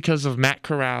think are. it's because of Matt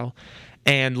Corral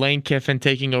and Lane Kiffin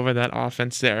taking over that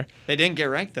offense there. They didn't get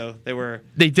ranked though.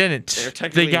 They didn't. They're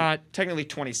technically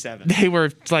 27. They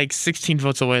were like 16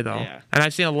 votes away though. Yeah. And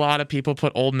I've seen a lot of people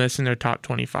put Ole Miss in their top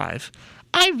 25.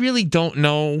 I really don't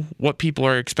know what people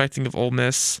are expecting of Ole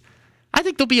Miss. I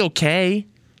think they'll be okay.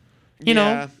 You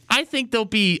know, I think they'll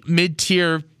be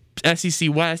mid-tier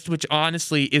SEC West, which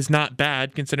honestly is not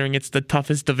bad considering it's the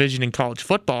toughest division in college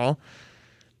football.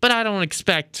 But I don't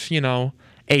expect,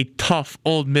 a tough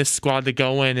Ole Miss squad to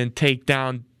go in and take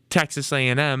down Texas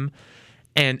A&M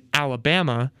and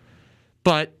Alabama.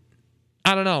 But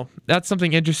I don't know. That's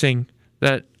something interesting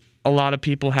that a lot of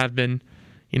people have been,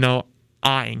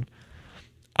 eyeing.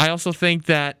 I also think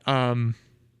that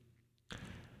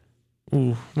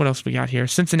what else we got here?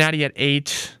 Cincinnati at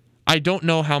 8. I don't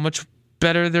know how much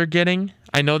better they're getting.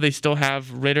 I know they still have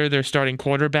Ritter, their starting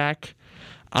quarterback.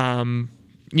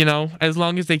 As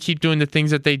long as they keep doing the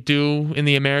things that they do in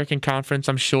the American Conference,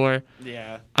 I'm sure.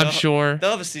 Yeah. I'm sure.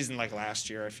 They'll have a season like last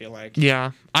year, I feel like.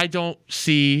 Yeah. I don't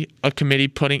see a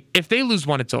committee if they lose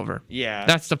one, it's over. Yeah.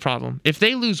 That's the problem. If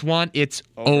they lose one, it's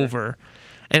over.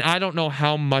 And I don't know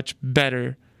how much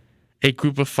better a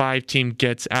group of 5 team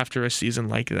gets after a season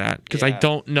like that, because I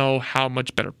don't know how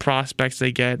much better prospects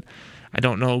they get. I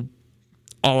don't know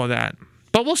all of that.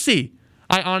 But we'll see.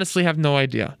 I honestly have no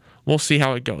idea. We'll see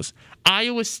how it goes.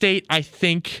 Iowa State, I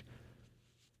think,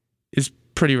 is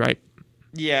pretty right.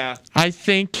 Yeah. I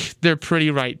think they're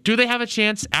pretty right. Do they have a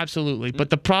chance? Absolutely.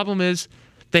 But the problem is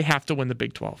they have to win the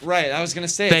Big 12. Right. I was going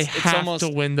to say They it's have almost,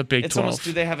 to win the Big 12. It's almost,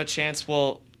 do they have a chance?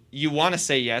 Well, you want to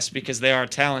say yes because they are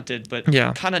talented, but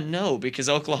kind of no because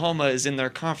Oklahoma is in their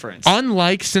conference.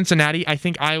 Unlike Cincinnati, I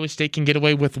think Iowa State can get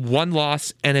away with one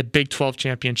loss and a Big 12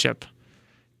 championship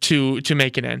to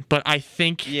make it in. But I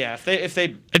think if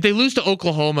they lose to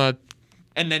Oklahoma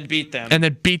and then beat them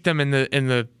in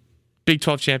the Big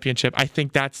 12 championship. I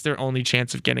think that's their only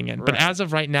chance of getting in. But Right. as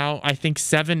of right now, I think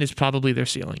 7 is probably their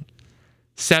ceiling.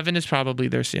 7 is probably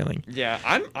their ceiling. Yeah,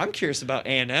 I'm curious about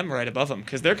A&M right above them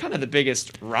because they're kind of the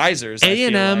biggest risers. I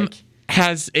feel A&M like.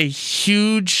 has a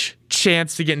huge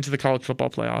chance to get into the college football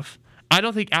playoff. I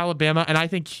don't think Alabama, and I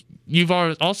think you've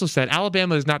also said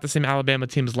Alabama is not the same Alabama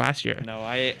team as last year. No,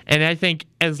 And I think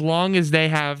as long as they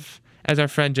have, as our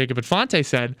friend Jacob Infante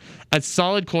said, a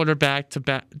solid quarterback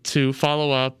to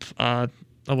follow up,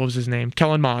 what was his name?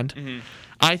 Kellen Mond. Mm-hmm.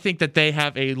 I think that they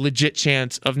have a legit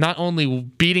chance of not only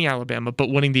beating Alabama, but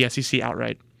winning the SEC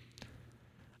outright.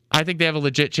 I think they have a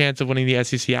legit chance of winning the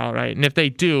SEC outright. And if they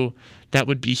do, that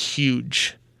would be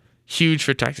huge. Huge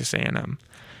for Texas A&M.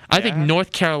 I think Yeah.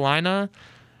 North Carolina,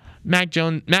 Mac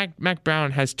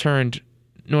Brown has turned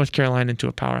North Carolina into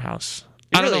a powerhouse.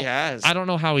 He I don't really know, has. I don't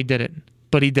know how he did it,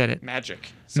 but he did it.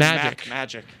 Magic. Magic.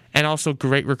 Magic. And also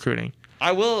great recruiting.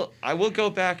 I will go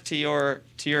back to your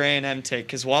A&M take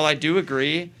because while I do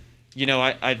agree,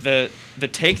 the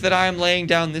take that I am laying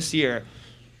down this year,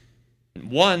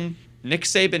 one, Nick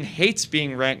Saban hates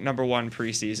being ranked number 1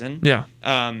 preseason. Yeah.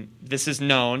 This is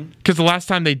known. Because the last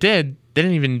time they didn't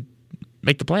even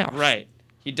make the playoffs. Right.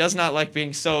 He does not like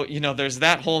being so, there's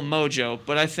that whole mojo.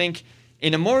 But I think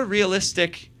in a more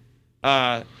realistic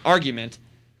argument,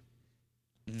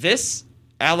 this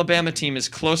Alabama team is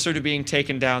closer to being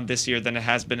taken down this year than it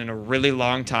has been in a really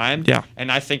long time. Yeah.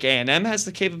 And I think A&M has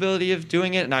the capability of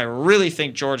doing it, and I really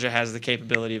think Georgia has the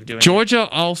capability of doing it. Georgia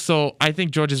also, I think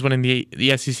Georgia's winning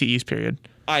the SEC East period.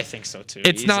 I think so too.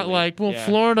 It's not easily. like, well, Yeah.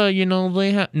 Florida,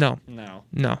 they have... No.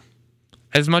 No.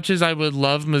 As much as I would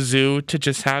love Mizzou to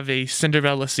just have a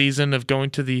Cinderella season of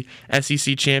going to the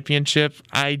SEC championship,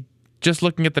 just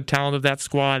looking at the talent of that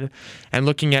squad and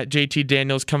looking at JT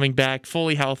Daniels coming back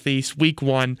fully healthy week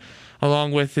 1,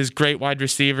 along with his great wide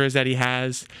receivers that he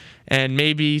has, and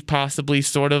maybe possibly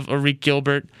sort of Arik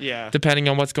Gilbert, Yeah. depending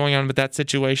on what's going on with that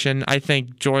situation, I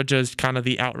think Georgia's kind of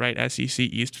the outright SEC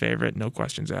East favorite, no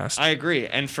questions asked. I agree.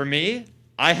 And for me,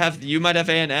 you might have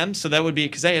A&M, so that would be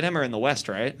because A&M are in the West,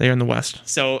 right? They're in the West.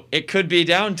 So it could be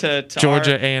down to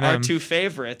Georgia, our, A&M. our 2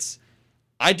 favorites.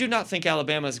 I do not think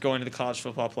Alabama is going to the college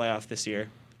football playoff this year.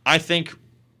 I think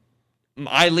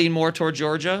I lean more toward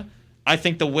Georgia. I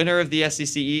think the winner of the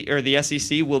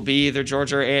SEC will be either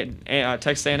Georgia or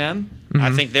Texas A&M.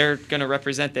 I think they're going to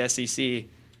represent the SEC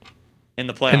in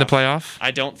the playoff. In the playoff?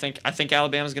 I think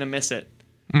Alabama's going to miss it.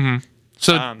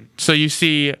 So you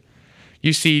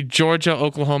see Georgia,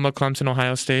 Oklahoma, Clemson,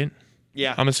 Ohio State,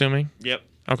 Yeah. I'm assuming? Yep.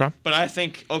 Okay. But I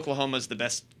think Oklahoma's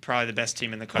probably the best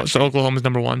team in the country. So Oklahoma's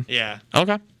number 1. Yeah.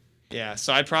 Okay. Yeah.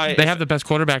 So I'd probably They have the best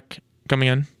quarterback coming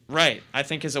in. right. I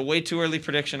think as a way too early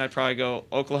prediction, I'd probably go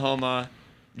Oklahoma,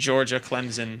 Georgia,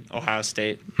 Clemson, Ohio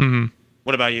State. Mm-hmm.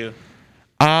 What about you?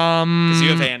 Because you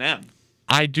have A&M.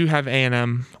 I do have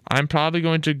A&M. I'm probably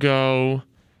going to go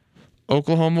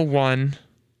Oklahoma 1,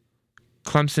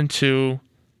 Clemson 2.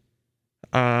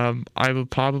 I would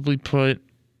probably put...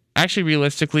 Actually,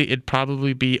 realistically, it'd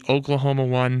probably be Oklahoma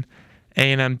 1,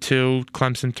 A&M 2,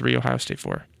 Clemson 3, Ohio State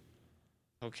 4.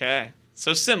 Okay.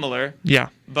 So similar, Yeah.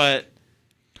 but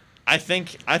I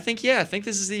think this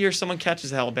is the year someone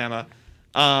catches Alabama.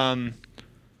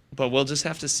 But we'll just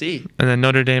have to see. And then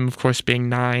Notre Dame, of course, being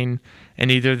 9,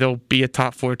 and either they'll be a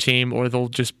top 4 team or they'll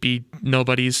just be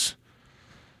nobodies.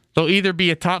 They'll either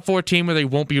be a top 4 team or they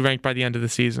won't be ranked by the end of the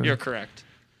season. You're correct.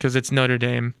 Because it's Notre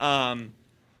Dame.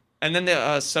 And then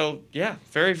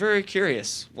very, very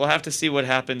curious. We'll have to see what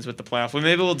happens with the playoff.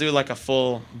 Maybe we'll do like a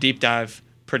full deep dive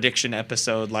prediction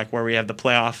episode, like where we have the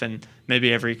playoff and maybe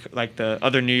the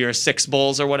other New Year's 6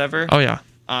 bowls or whatever. Oh, yeah.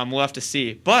 We'll have to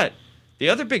see. But the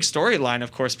other big storyline,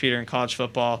 of course, Peter, in college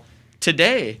football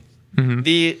today,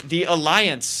 the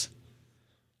alliance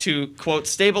to, quote,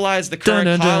 stabilize the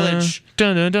current college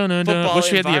football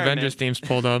Wish we had the environment. Avengers themes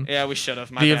pulled up. Yeah, we should have.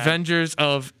 The Avengers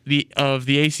of the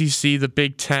ACC, the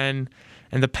Big Ten,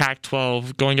 and the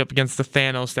Pac-12 going up against the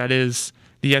Thanos that is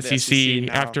the SEC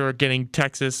now. after getting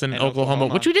Texas and Oklahoma.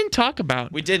 Oklahoma, which we didn't talk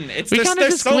about. We didn't. We kinda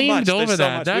just so gleamed much. over There's so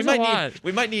that. much. That's a lot.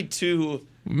 We might need two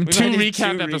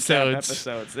recap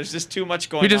episodes. There's just too much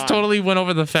going on. We just totally went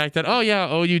over the fact that,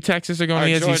 OU, Texas are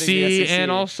going to joining SEC, the SEC.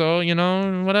 and also,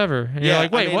 whatever. And you're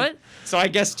like, wait, what? So I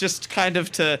guess just kind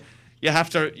of you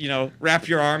have to, wrap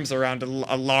your arms around a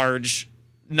large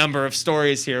number of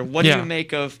stories here. What do you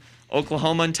make of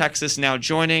Oklahoma and Texas now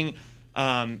joining?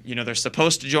 They're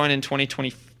supposed to join in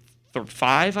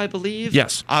 2025, I believe.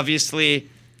 Yes. Obviously,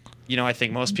 I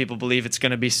think most people believe it's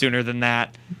going to be sooner than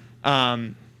that.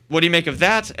 what do you make of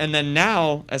that? And then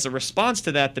now, as a response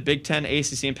to that, the Big Ten,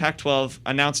 ACC, and Pac-12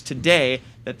 announced today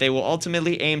that they will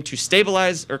ultimately aim to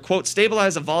stabilize, or quote,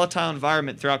 stabilize a volatile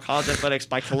environment throughout college athletics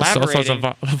by collaborating.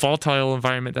 So it's a volatile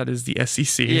environment that is the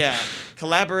SEC. Yeah,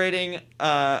 collaborating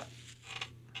on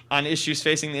issues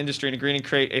facing the industry and agreeing to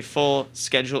create a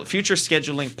future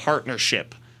scheduling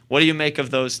partnership. What do you make of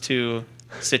those two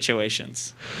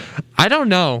situations? I don't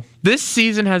know. This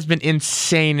season has been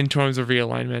insane in terms of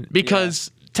realignment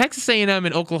because Texas A&M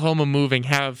and Oklahoma moving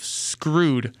have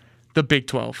screwed the Big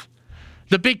 12.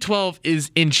 The Big 12 is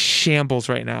in shambles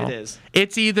right now. It is.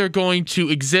 It's either going to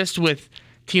exist with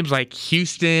teams like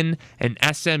Houston and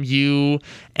SMU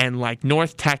and like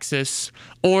North Texas,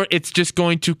 or it's just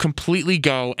going to completely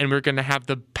go and we're going to have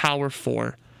the Power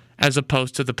 4 as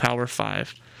opposed to the Power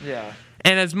 5. Yeah.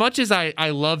 And as much as I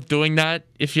love doing that,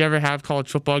 if you ever have college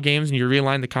football games and you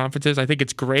realign the conferences, I think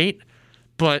it's great.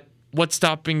 But what's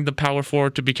stopping the Power 4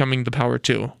 to becoming the Power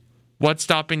 2? What's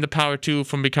stopping the Power 2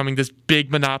 from becoming this big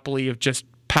monopoly of just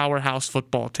powerhouse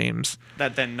football teams?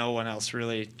 That then no one else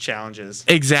really challenges.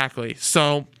 Exactly.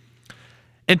 So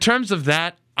in terms of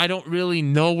that, I don't really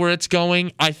know where it's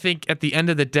going. I think at the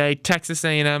end of the day, Texas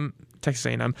and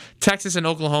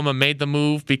Oklahoma made the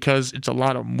move because it's a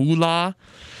lot of moolah.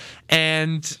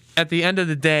 And at the end of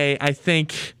the day, I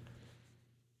think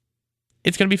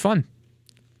it's going to be fun.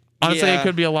 Honestly, It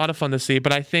could be a lot of fun to see,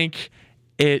 but I think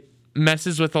it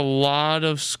messes with a lot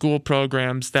of school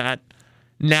programs that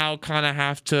now kind of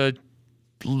have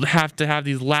to have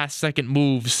these last-second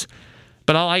moves.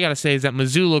 But all I got to say is that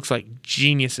Mizzou looks like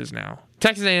geniuses now.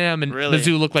 Texas A&M and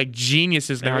Mizzou look like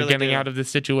geniuses now getting out of this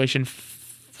situation,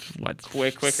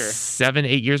 quicker.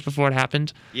 7-8 years before it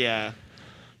happened? Yeah.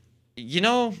 You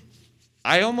know,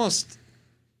 I almost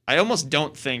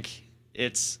don't think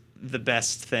it's the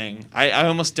best thing. I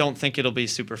almost don't think it'll be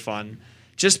super fun.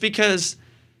 Just because,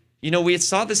 you know, we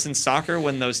saw this in soccer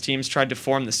when those teams tried to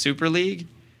form the Super League.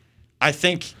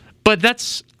 But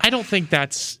I don't think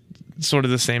that's sort of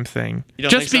the same thing. You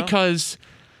don't Just think so? because,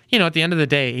 you know, at the end of the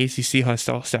day, ACC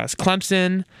still has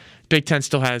Clemson, Big Ten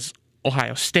still has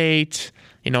Ohio State,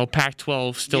 you know,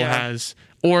 Pac-12 still has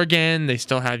Oregon, they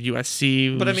still have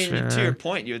USC. But I mean, to your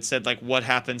point, you had said like, what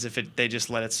happens if they just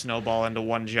let it snowball into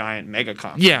one giant mega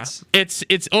conference? Yeah,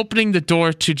 it's opening the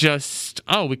door to just,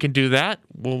 we can do that.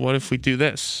 Well, what if we do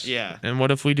this? Yeah. And what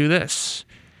if we do this?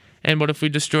 And what if we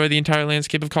destroy the entire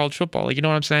landscape of college football? Like, you know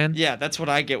what I'm saying? Yeah, that's what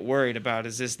I get worried about.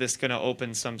 Is this going to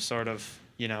open some sort of,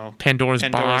 you know, Pandora's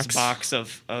box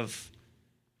of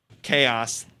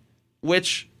chaos,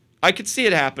 which I could see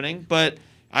it happening, but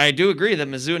I do agree that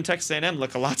Mizzou and Texas A&M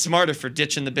look a lot smarter for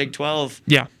ditching the Big 12.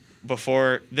 Yeah.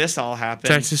 Before this all happened.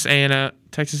 Texas A&M,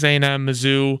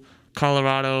 Mizzou,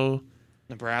 Colorado,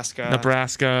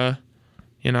 Nebraska,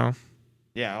 you know.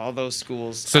 Yeah, all those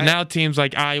schools. So now teams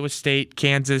like Iowa State,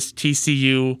 Kansas,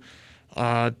 TCU,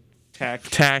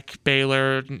 Tech,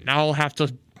 Baylor, all have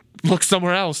to look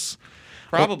somewhere else.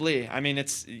 Probably. I mean,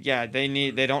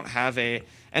 they don't have a,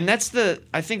 and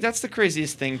I think that's the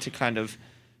craziest thing to kind of,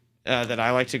 that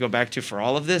I like to go back to for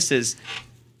all of this is,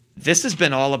 this has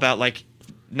been all about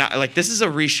this is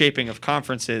a reshaping of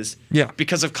conferences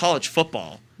because of college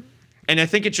football. And I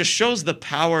think it just shows the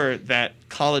power that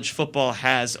college football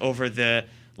has over the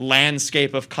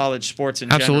landscape of college sports in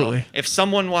general. Absolutely. If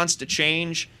someone wants to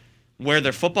change where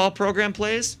their football program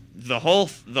plays, the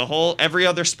whole every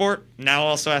other sport now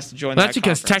also has to join that That's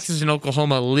because conference. Texas and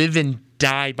Oklahoma live and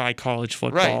die by college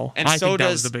football. Right. And I think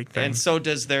that was the big thing. And so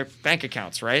does their bank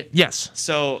accounts, right? Yes.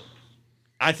 So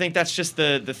I think that's just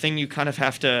the thing you kind of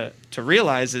have to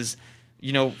realize is,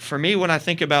 you know, for me, when I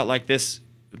think about like this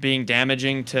being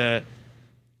damaging to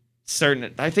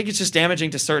I think it's just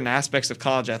damaging to certain aspects of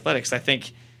college athletics. I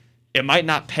think it might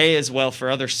not pay as well for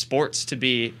other sports to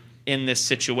be in this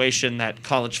situation that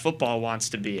college football wants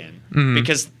to be in,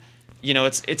 because, you know,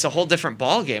 it's a whole different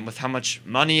ballgame with how much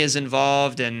money is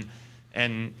involved and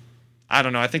I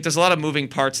don't know. I think there's a lot of moving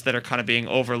parts that are kind of being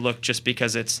overlooked just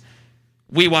because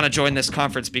we want to join this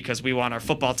conference because we want our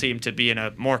football team to be in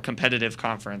a more competitive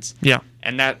conference. Yeah.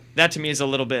 And that to me is a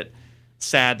little bit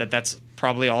sad that that's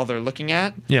probably all they're looking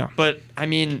at. Yeah. But I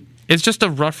mean, it's just a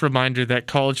rough reminder that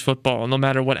college football, no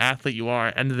matter what athlete you are,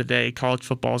 at the end of the day, college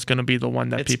football is going to be the one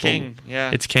that it's people. King.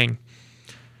 Yeah. It's king.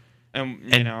 And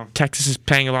you know, Texas is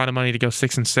paying a lot of money to go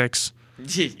 6-6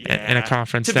 in a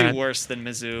conference to be worse than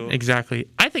Mizzou. Exactly.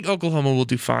 I think Oklahoma will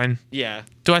do fine. Yeah.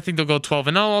 Do I think they'll go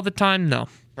 12-0 all the time? No.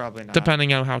 Probably not.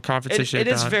 Depending on how conferences shape out.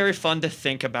 It is very fun to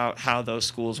think about how those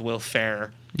schools will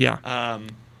fare. Yeah.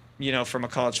 You know, from a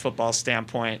college football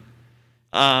standpoint.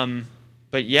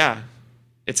 But yeah,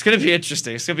 It's going to be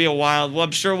interesting. It's going to be a wild. Well,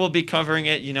 I'm sure we'll be covering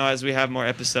it, as we have more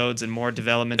episodes and more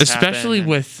developments Especially happen.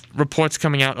 with reports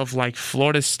coming out of like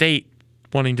Florida State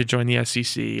wanting to join the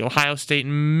SEC, Ohio State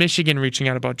and Michigan reaching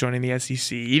out about joining the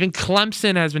SEC. Even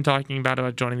Clemson has been talking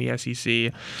about joining the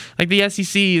SEC. Like the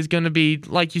SEC is going to be,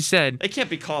 like you said, They can't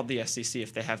be called the SEC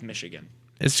if they have Michigan.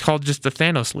 it's called just the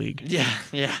Thanos League.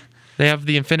 Yeah. They have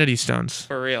the Infinity Stones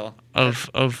For real. of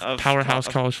powerhouse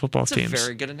college football That's teams. a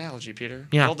very good analogy, Peter.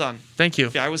 Yeah. Well done. Thank you.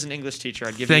 If I was an English teacher,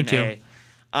 I'd give Thank you an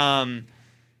A.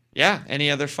 Yeah.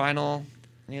 Any other final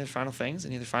things?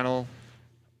 Any other final?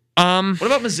 What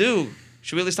about Mizzou?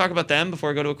 Should we at least talk about them before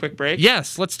we go to a quick break?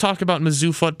 Yes, let's talk about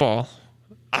Mizzou football.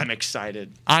 I'm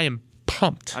excited. I am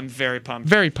pumped. I'm very pumped.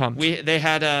 Very pumped. They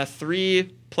had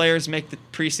 3 players make the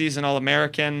preseason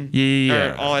All-American.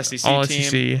 Yeah. Or All-SEC All team.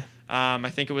 SEC. I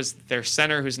think it was their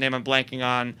center, whose name I'm blanking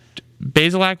on.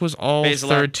 Basilak was all Basilak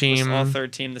third team. Was all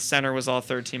third team. The center was all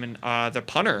third team, and the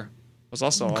punter was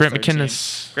also all Grant third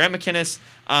McInnes. team. Grant McInnes.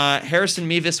 Harrison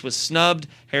Mevis was snubbed.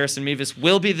 Harrison Mevis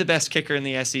will be the best kicker in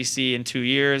the SEC in 2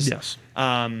 years. Yes.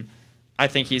 I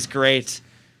think he's great.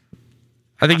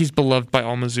 I think he's beloved by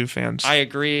all Mizzou fans. I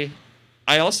agree.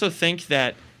 I also think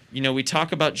that, we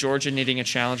talk about Georgia needing a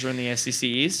challenger in the SEC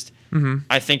East. Mm-hmm.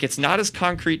 I think it's not as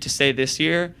concrete to say this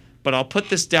year, but I'll put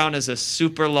this down as a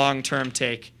super long-term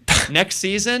take. Next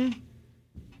season,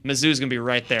 Mizzou's going to be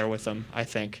right there with them, I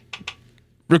think.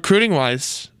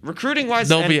 Recruiting-wise, Recruiting-wise,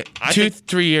 they'll be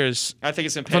 2-3 years. I think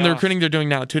it's going to pay From the off. recruiting they're doing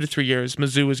now, 2 to 3 years,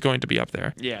 Mizzou is going to be up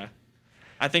there. Yeah.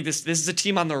 I think this is a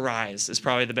team on the rise is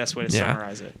probably the best way to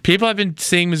summarize it. People have been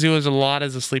seeing Mizzou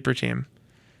as a sleeper team.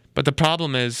 But the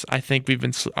problem is, I think we're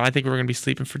going to be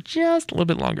sleeping for just a little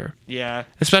bit longer. Yeah.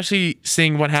 Especially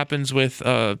seeing what happens with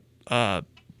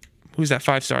who's that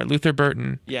 5-star? Luther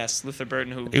Burton. Yes, Luther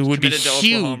Burton, who It would be committed to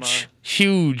Oklahoma.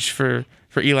 huge for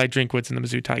Eli Drinkwitz and the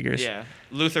Mizzou Tigers. Yeah.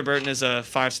 Luther Burton is a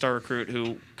 5-star recruit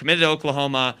who committed to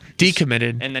Oklahoma.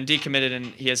 Decommitted. And then decommitted, and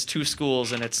he has 2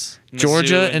 schools, and it's Mizzou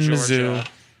Georgia and Georgia. Mizzou.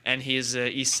 And he's a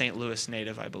East St. Louis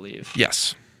native, I believe.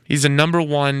 Yes. He's the number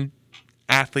 1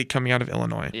 athlete coming out of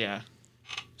Illinois. Yeah.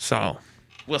 So.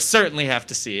 We'll certainly have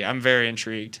to see. I'm very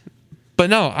intrigued. But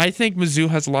no, I think Mizzou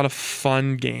has a lot of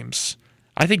fun games.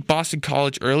 I think Boston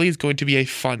College early is going to be a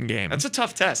fun game. That's a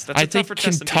tough test. That's I a think tougher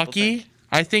test than people think.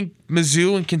 I think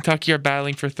Mizzou and Kentucky are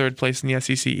battling for 3rd place in the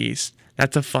SEC East.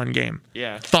 That's a fun game.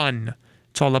 Yeah. Fun.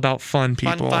 It's all about fun,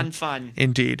 people. Fun.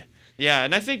 Indeed. Yeah,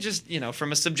 and I think just,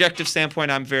 from a subjective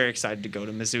standpoint, I'm very excited to go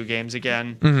to Mizzou games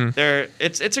again. Mm-hmm.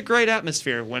 It's a great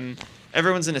atmosphere when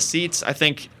everyone's in the seats. I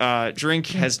think Drink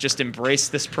has just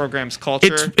embraced this program's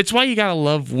culture. It's why you gotta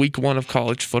love week 1 of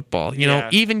college football. You know, Yeah.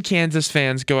 even Kansas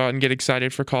fans go out and get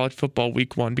excited for college football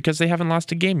week 1 because they haven't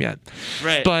lost a game yet.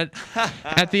 Right. But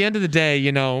at the end of the day,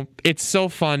 it's so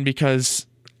fun because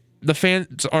the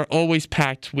fans are always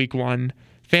packed week 1.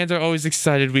 Fans are always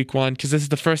excited week 1 because this is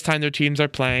the first time their teams are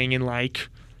playing in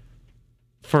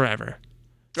forever.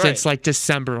 Right. Since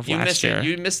December of last year.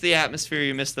 You miss the atmosphere.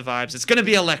 You miss the vibes. It's going to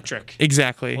be electric.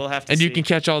 Exactly. We'll have to and you see. can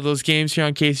catch all those games here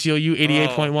on KCOU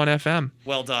 88.1 FM.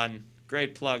 Well done.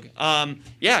 Great plug. I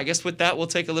guess with that, we'll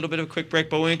take a little bit of a quick break.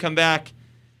 But when we come back,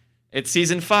 it's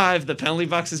season 5. The penalty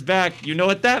box is back. You know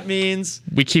what that means.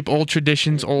 We keep old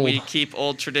traditions old. We keep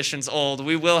old traditions old.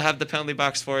 We will have the penalty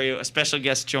box for you. A special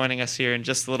guest joining us here in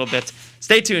just a little bit.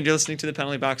 Stay tuned. You're listening to the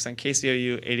penalty box on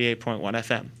KCOU 88.1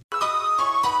 FM.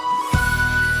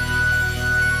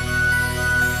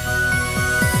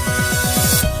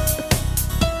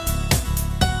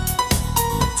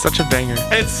 Such a banger.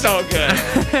 It's so good.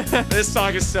 This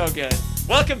song is so good.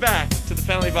 Welcome back to the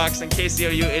penalty box on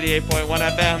KCOU 88.1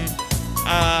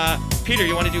 FM. Peter,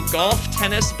 you want to do golf,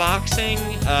 tennis, boxing?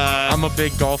 I'm a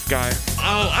big golf guy.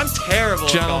 Oh, I'm terrible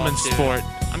Gentleman's at golf, dude.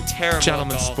 sport. I'm terrible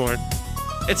Gentleman's at golf.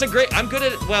 sport. It's a great... I'm good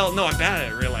at... Well, no, I'm bad at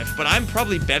it in real life. But I'm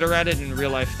probably better at it in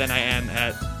real life than I am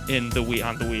on the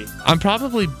Wii. I'm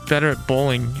probably better at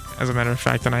bowling, as a matter of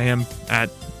fact, than I am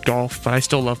at golf. But I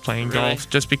still love playing Really? golf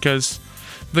just because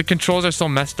the controls are so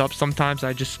messed up sometimes.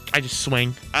 I just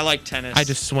swing. I like tennis. I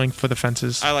just swing for the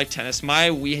fences. I like tennis. My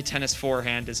Wii tennis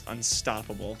forehand is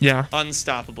unstoppable. Yeah.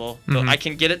 Unstoppable. Mhm. I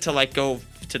can get it to go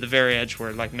to the very edge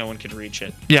where no one can reach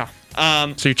it. Yeah.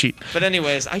 So you cheat. But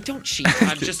anyways, I don't cheat.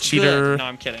 I'm just Cheater. good. No,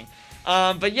 I'm kidding.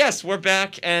 But yes, we're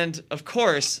back, and of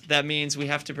course that means we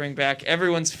have to bring back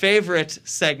everyone's favorite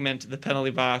segment, the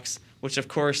penalty box, which of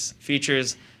course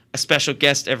features a special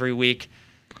guest every week.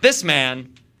 This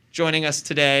man joining us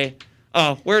today.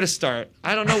 Oh, where to start?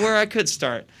 I don't know where I could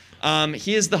start.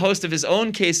 He is the host of his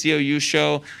own KCOU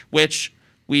show, which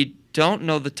we don't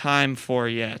know the time for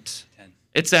yet. 10.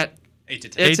 It's at 8 to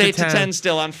 10. It's 8 to 10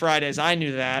 still on Fridays. I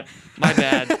knew that. My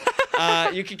bad.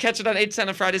 You can catch it on 8 to 10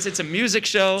 on Fridays. It's a music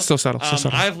show. So subtle, so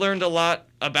subtle. I've learned a lot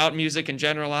about music in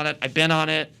general on it. I've been on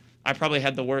it. I probably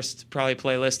had the worst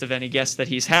playlist of any guest that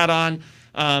he's had on.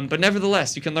 But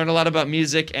nevertheless, you can learn a lot about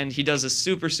music, and he does a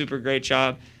super, super great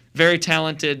job. Very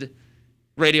talented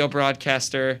radio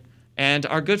broadcaster. And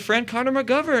our good friend Connor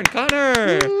McGovern.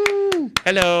 Connor! Woo!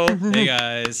 Hello. Hey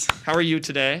guys. How are you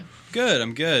today? Good,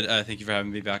 I'm good. Thank you for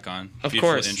having me back on. Of Beautiful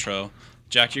course. intro.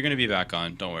 Jack, you're going to be back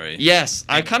on. Don't worry. Yes,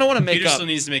 I kind of want to make Peter up. still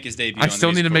needs to make his debut. I on the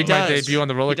still need to music make world. my He does. debut on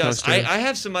the roller He does. coaster. I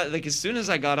have some, like, as soon as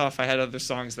I got off, I had other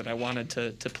songs that I wanted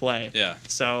to play. Yeah.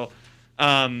 So,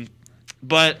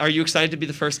 but are you excited to be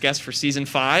the first guest for season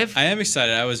 5? I am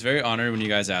excited. I was very honored when you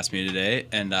guys asked me today,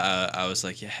 and I was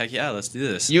like, yeah, heck yeah, let's do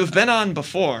this. You've been on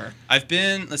before. I've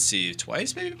been, let's see,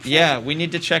 twice maybe before? Yeah, we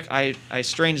need to check. I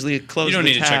strangely closed You don't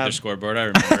the need tab. to check the scoreboard. I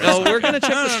remember. No, we're gonna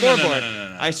check the scoreboard.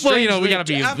 No. I well, you know, we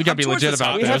strangely- gotta be towards legit the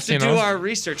top. about We have this. to You do know. our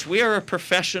research. We are a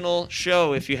professional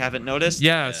show, if you haven't noticed.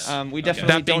 Yes. We definitely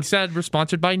That being don't. said, we're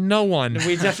sponsored by no one.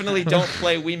 We definitely don't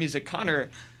play Wii Music. Connor,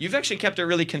 you've actually kept it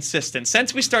really consistent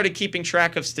since we started keeping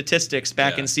track of statistics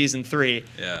back Yeah. in season 3.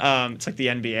 Yeah. It's like the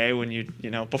NBA when you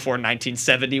know before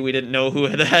 1970 we didn't know who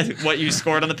had what you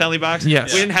scored on the penalty box.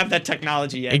 Yes. We didn't have that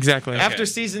technology yet. Exactly. After Okay.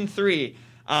 season 3.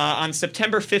 On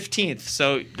September 15th,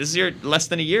 so this is your less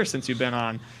than a year since you've been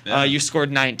on. Yeah. You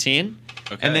scored 19,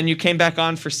 Okay. and then you came back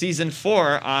on for season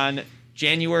 4 on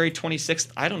January 26th.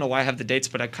 I don't know why I have the dates,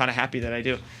 but I'm kind of happy that I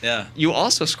do. Yeah. You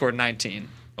also scored 19.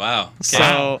 Wow. Okay.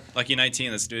 So Lucky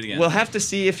 19. Let's do it again. we'll have to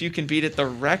see if you can beat it. The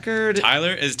record.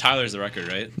 Tyler's the record,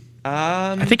 right?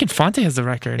 I think Infante has the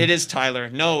record. It is Tyler.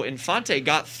 No, Infante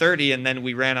got 30, and then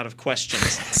we ran out of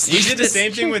questions. We did the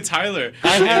same thing with Tyler.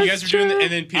 I And have- you guys were doing,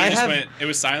 and then Peter I just have- went. It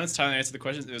was silence. Tyler answered the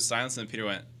questions. It was silence, and then Peter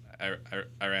went. I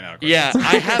ran out of questions. Yeah,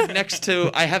 I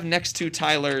have next to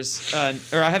Tyler's,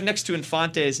 or I have next to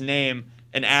Infante's name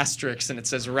an asterisk, and it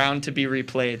says "round to be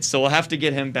replayed." So we'll have to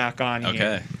get him back on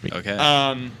here.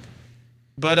 Okay.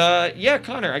 But yeah,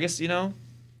 Connor, I guess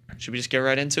should we just get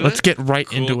right into Let's it? get right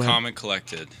Cool, into it. calm, and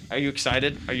collected. Are you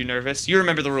excited? Are you nervous? You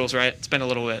remember the rules, right? It's been a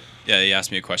little bit. Yeah, he asked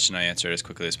me a question. I answered as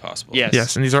quickly as possible. Yes.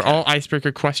 Yes, and these are all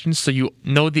icebreaker questions, so you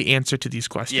know the answer to these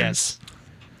questions. Yes.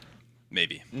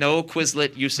 Maybe. No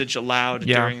Quizlet usage allowed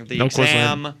Yeah, during the no Quizlet.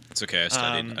 exam. It's okay. I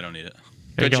studied. I don't need it.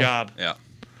 There you Good go. job. Yeah.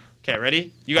 Okay,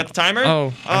 ready? You got the timer?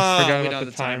 Oh, I forgot we about don't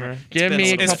the have timer. It's Give been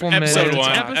me a little couple bit. minutes. episode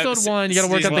one. Episode 1. You got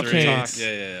to work out the Season three. kinks.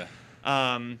 Yeah.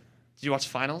 Did you watch the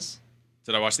finals?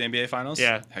 Did I watch the NBA finals?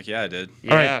 Yeah. Heck yeah, I did.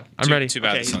 Yeah. All right, I'm ready. Too bad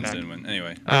Okay, the he's Suns back. didn't win.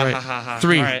 Anyway. All right. Ha, ha, ha.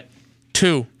 3, All right.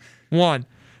 2, 1.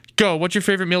 Go. What's your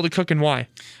favorite meal to cook and why?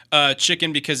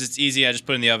 Chicken because it's easy. I just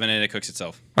put it in the oven and it cooks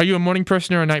itself. Are you a morning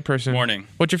person or a night person? Morning.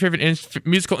 What's your favorite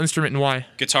musical instrument and why?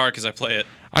 Guitar because I play it.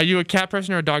 Are you a cat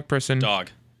person or a dog person?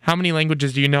 Dog. How many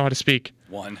languages do you know how to speak?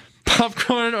 1.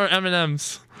 Popcorn or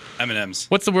M&Ms? M&M's.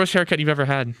 What's the worst haircut you've ever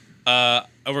had?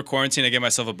 Over quarantine, I gave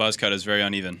myself a buzz cut. It was very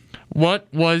uneven. What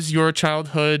was your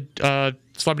childhood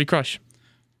celebrity crush?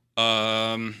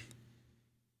 Nala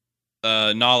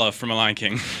from A Lion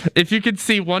King. If you could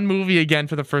see one movie again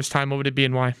for the first time, what would it be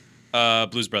and why?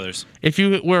 Blues Brothers. If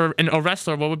you were a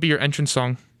wrestler, what would be your entrance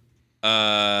song?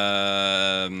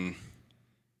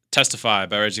 Testify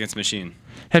by Rage Against the Machine.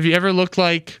 Have you ever looked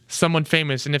like someone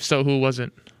famous, and if so, who was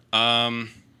it? Oh,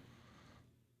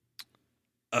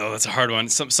 that's a hard one.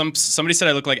 Somebody said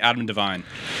I look like Adam Devine.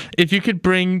 If you could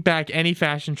bring back any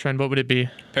fashion trend, what would it be?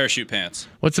 Parachute pants.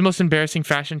 What's the most embarrassing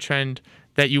fashion trend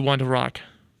that you want to rock?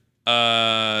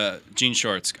 Jean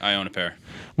shorts. I own a pair.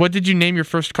 What did you name your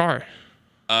first car?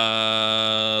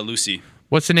 Lucy.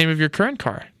 What's the name of your current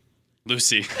car?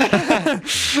 Lucy.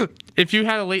 If you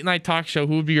had a late night talk show,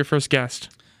 who would be your first guest?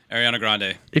 Ariana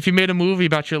Grande. If you made a movie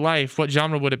about your life, what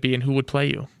genre would it be and who would play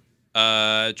you?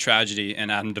 Tragedy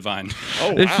and Adam Devine.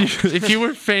 Oh, wow. If you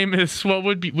were famous, what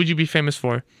would you be famous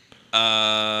for?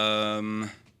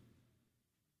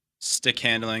 Stick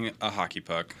handling a hockey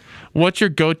puck. What's your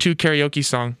go-to karaoke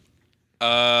song?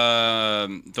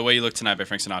 The Way You Look Tonight by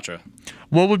Frank Sinatra.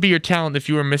 What would be your talent if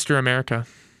you were Mr. America?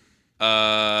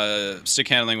 Stick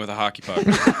handling with a hockey puck.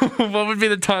 What would be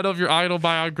the title of your idol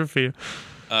biography?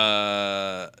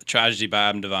 Tragedy by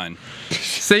Adam Devine.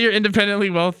 Say you're independently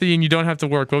wealthy and you don't have to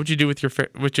work. What would you do with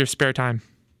your spare time?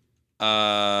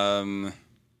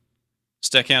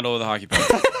 Stick handle with a hockey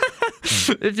puck.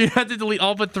 If you had to delete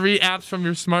all but 3 apps from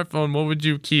your smartphone, what would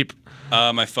you keep?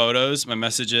 My photos, my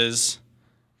messages,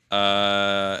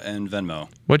 and Venmo.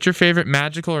 What's your favorite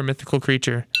magical or mythical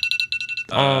creature?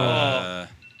 Animal.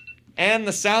 And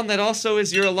the sound that also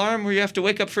is your alarm where you have to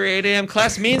wake up for 8 a.m.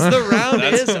 class means the round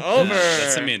is over.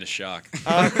 That sent me into shock.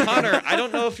 Connor, I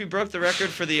don't know if you broke the record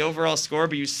for the overall score,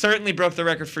 but you certainly broke the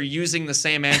record for using the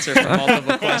same answer for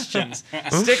multiple questions.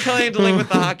 Stick handling with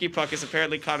the hockey puck is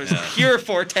apparently Connor's pure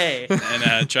forte.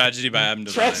 And Tragedy by Adam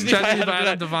Devine. Tragedy by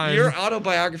Adam Devine. Your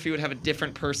autobiography would have a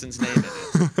different person's name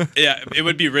in it. Yeah, it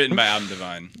would be written by Adam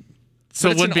Devine. So But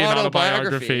it it's wouldn't an be an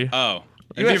autobiography. autobiography. Oh.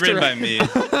 You It'd be have to written by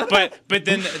me. But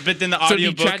then the So it'd be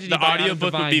audiobook Tragedy by Adam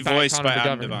would be Devine, voiced Connor by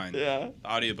Adam McGovern. Devine. Yeah. The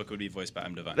audiobook would be voiced by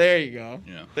Adam Devine. There you go.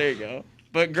 You know. There you go.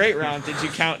 But great round. Did you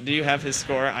count? Do you have his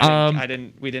score?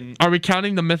 We didn't. Are we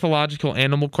counting the mythological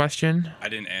animal question? I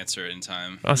didn't answer it in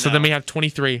time. Oh, so then we have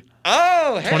 23.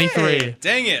 Oh, hey. 23.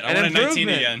 Dang it! I An wanted 19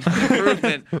 again.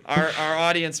 improvement. Our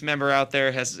audience member out there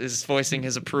is voicing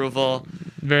his approval.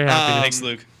 Very happy. Thanks,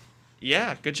 Luke.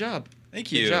 Yeah, good job.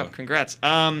 Thank you. Good job. Congrats.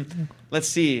 Let's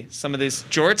see some of these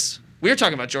jorts. We were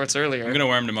talking about jorts earlier. I'm gonna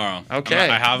wear them tomorrow. Okay.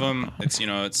 I have them.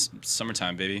 It's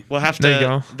summertime, baby. We'll have to. There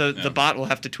you go. The bot will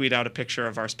have to tweet out a picture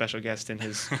of our special guest in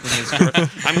his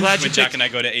jort. I'm glad you When Jack picked. and I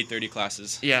go to 8:30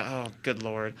 classes. Yeah. Oh, good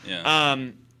lord. Yeah.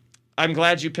 I'm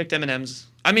glad you picked M&Ms.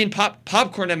 I mean,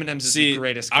 popcorn M&Ms is the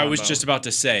greatest combo. I was just about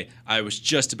to say.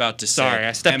 Sorry,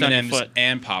 I stepped on your M&Ms foot.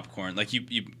 and popcorn. Like you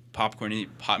popcorn, you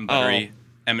hot and buttery.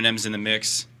 M&Ms in the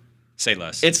mix. Say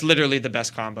less. It's literally the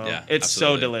best combo. Yeah, It's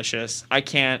absolutely. so delicious. I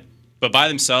can't. But by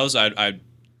themselves, I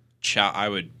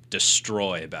would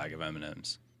destroy a bag of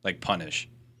M&Ms. Like punish.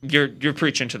 You're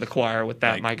preaching to the choir with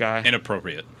that, Like, my guy.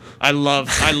 Inappropriate. I love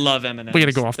M&Ms. We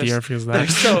gotta go off the air because of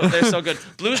that. They're so good.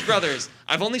 Blues Brothers.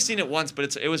 I've only seen it once,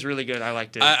 but it was really good. I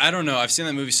liked it. I don't know. I've seen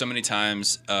that movie so many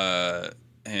times,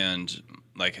 and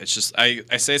like it's just I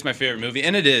say it's my favorite movie,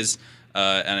 and it is.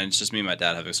 And it's just me and my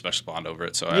dad have a special bond over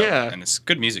it. So and it's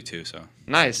good music too. So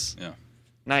Nice. yeah.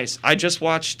 Nice. I just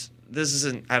watched. This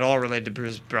isn't at all related to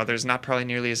Blues Brothers. Not probably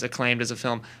nearly as acclaimed as a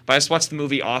film, but I just watched the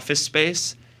movie Office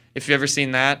Space. If you've ever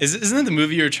seen that. Isn't it the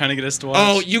movie you were trying to get us to watch?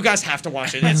 Oh, you guys have to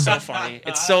watch it. It's so funny.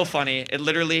 It's so funny. It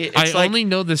literally. It's I only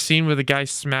know the scene where the guy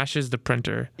smashes the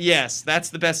printer. Yes, that's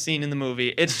the best scene in the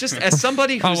movie. It's just as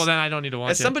somebody who's Oh, well, then I don't need to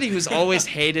watch as somebody who's always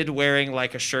hated wearing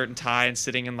like a shirt and tie and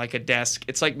sitting in like a desk,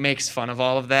 it's like makes fun of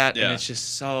all of that, and Yeah. it's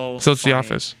just so. it. So it's funny. The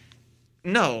Office.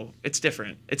 No, it's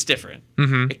different. It's different.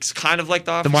 Mm-hmm. It's kind of like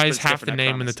The Office. Then why but is it's half the different, I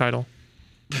name in the title?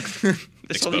 promise.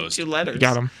 There's only Exposed. 2 letters.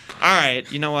 Got him. All right,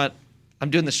 you know what? I'm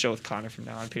doing the show with Connor from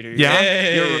now on, Peter.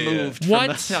 Yeah? You're removed.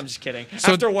 What? From I'm just kidding.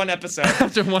 So- After one episode.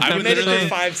 After one I We would made it through literally-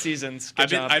 5 seasons. Good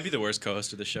job. I'd be the worst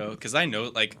co-host of the show because I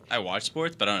know, like, I watch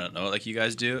sports, but I don't know it like you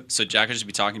guys do. So Jack would just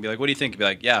be talking and be like, "What do you think?" I'd be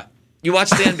like, "Yeah." You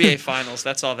watched the NBA Finals.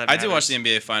 That's all that I matters. did watch the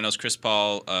NBA Finals. Chris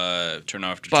Paul turned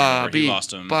off to Bobby, he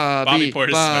lost him. Bobby,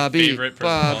 Portis Bobby, is my favorite person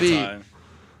Bobby. of all time.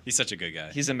 He's such a good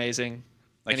guy. He's amazing.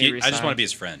 Like And he I just want to resigned. be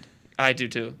his friend. I do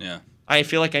too. Yeah. I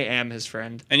feel like I am his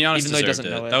friend. And Giannis even though he deserved doesn't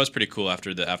know it. That was pretty cool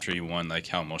after he won, like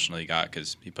how emotional he got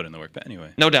because he put in the work. But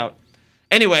anyway. No doubt.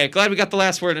 Anyway, glad we got the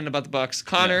last word in about the Bucks.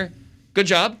 Connor, good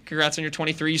job. Congrats on your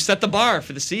 23. You set the bar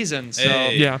for the season. So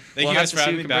Hey, Yeah. Thank We'll you guys have to for see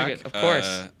having who me can bring back. it. Of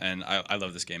course. And I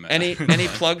love this game. any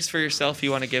plugs for yourself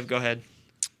you want to give? Go ahead.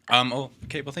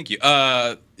 Okay. Well, thank you.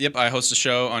 Yep. I host a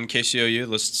show on KCOU,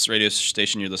 this radio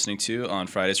station you're listening to, on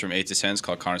Fridays from 8 to 10. It's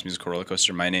called Connor's Musical Roller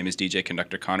Coaster. My name is DJ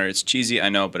Conductor Connor. It's cheesy, I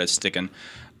know, but it's sticking.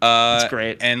 That's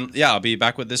great. And yeah, I'll be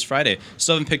back with this Friday.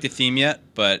 Still haven't picked a theme yet,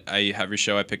 but every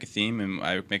show I pick a theme and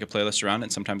I make a playlist around it.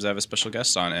 And sometimes I have a special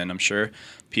guest on, and I'm sure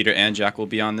Peter and Jack will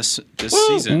be on this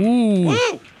season. Ooh.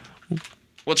 Woo!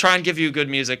 We'll try and give you good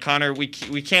music, Connor. We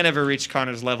can't ever reach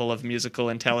Connor's level of musical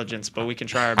intelligence, but we can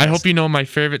try our best. I hope you know my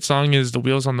favorite song is The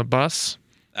Wheels on the Bus.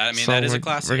 I mean, So that is a we're-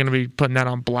 classic. We're going to be putting that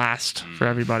on blast for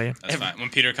everybody. That's fine. When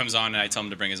Peter comes on and I tell him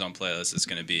to bring his own playlist, it's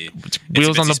going to be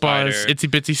Wheels on the Spider, Bus, Itsy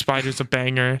Bitsy Spider's a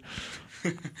banger.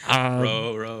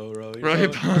 row, row, row, Row your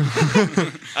row.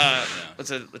 What's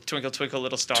it? Twinkle, twinkle,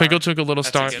 little star. Twinkle Twinkle Little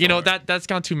That's a Star. good You know, one. that's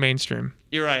gone too mainstream.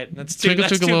 You're right. That's too, Twinkle,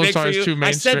 that's Twinkle, too Little big Star for is you. too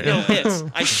I said no mainstream. hits.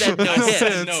 I said no hits.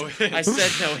 said no hits. I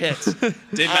said no hits.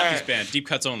 Dave All Matthews right. Band, deep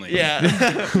cuts only.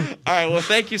 Yeah. All right. Well,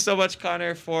 thank you so much,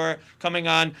 Connor, for coming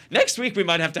on. Next week we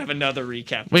might have to have another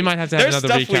recap. We might have to have There's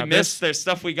another stuff recap. we missed. There's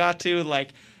stuff we got to. Like,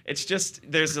 it's just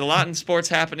there's a lot in sports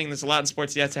happening. There's a lot in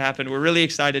sports yet to happen. We're really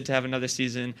excited to have another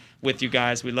season with you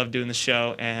guys. We love doing the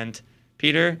show. And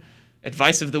Peter,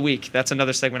 advice of the week. That's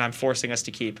another segment I'm forcing us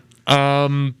to keep.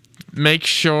 Make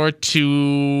sure to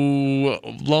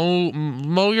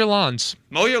mow your lawns.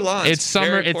 Mow your lawns. It's summer,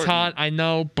 Very it's important. hot, I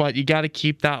know, but you got to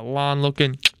keep that lawn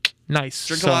looking nice.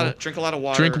 Drink So, a lot of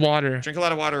water. drink water. Drink a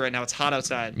lot of water right now. It's hot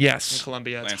outside. Yes. In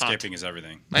Columbia, it's Landscaping hot. is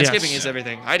everything. Landscaping Yes. is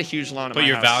everything. I had a huge lawn at Put my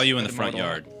your house. value in I the had to mow front it all.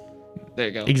 yard. There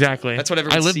you go. Exactly. That's what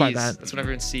everyone I live sees. by that. That's what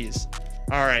everyone sees.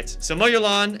 All right. So mow your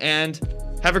lawn and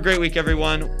have a great week,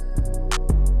 everyone.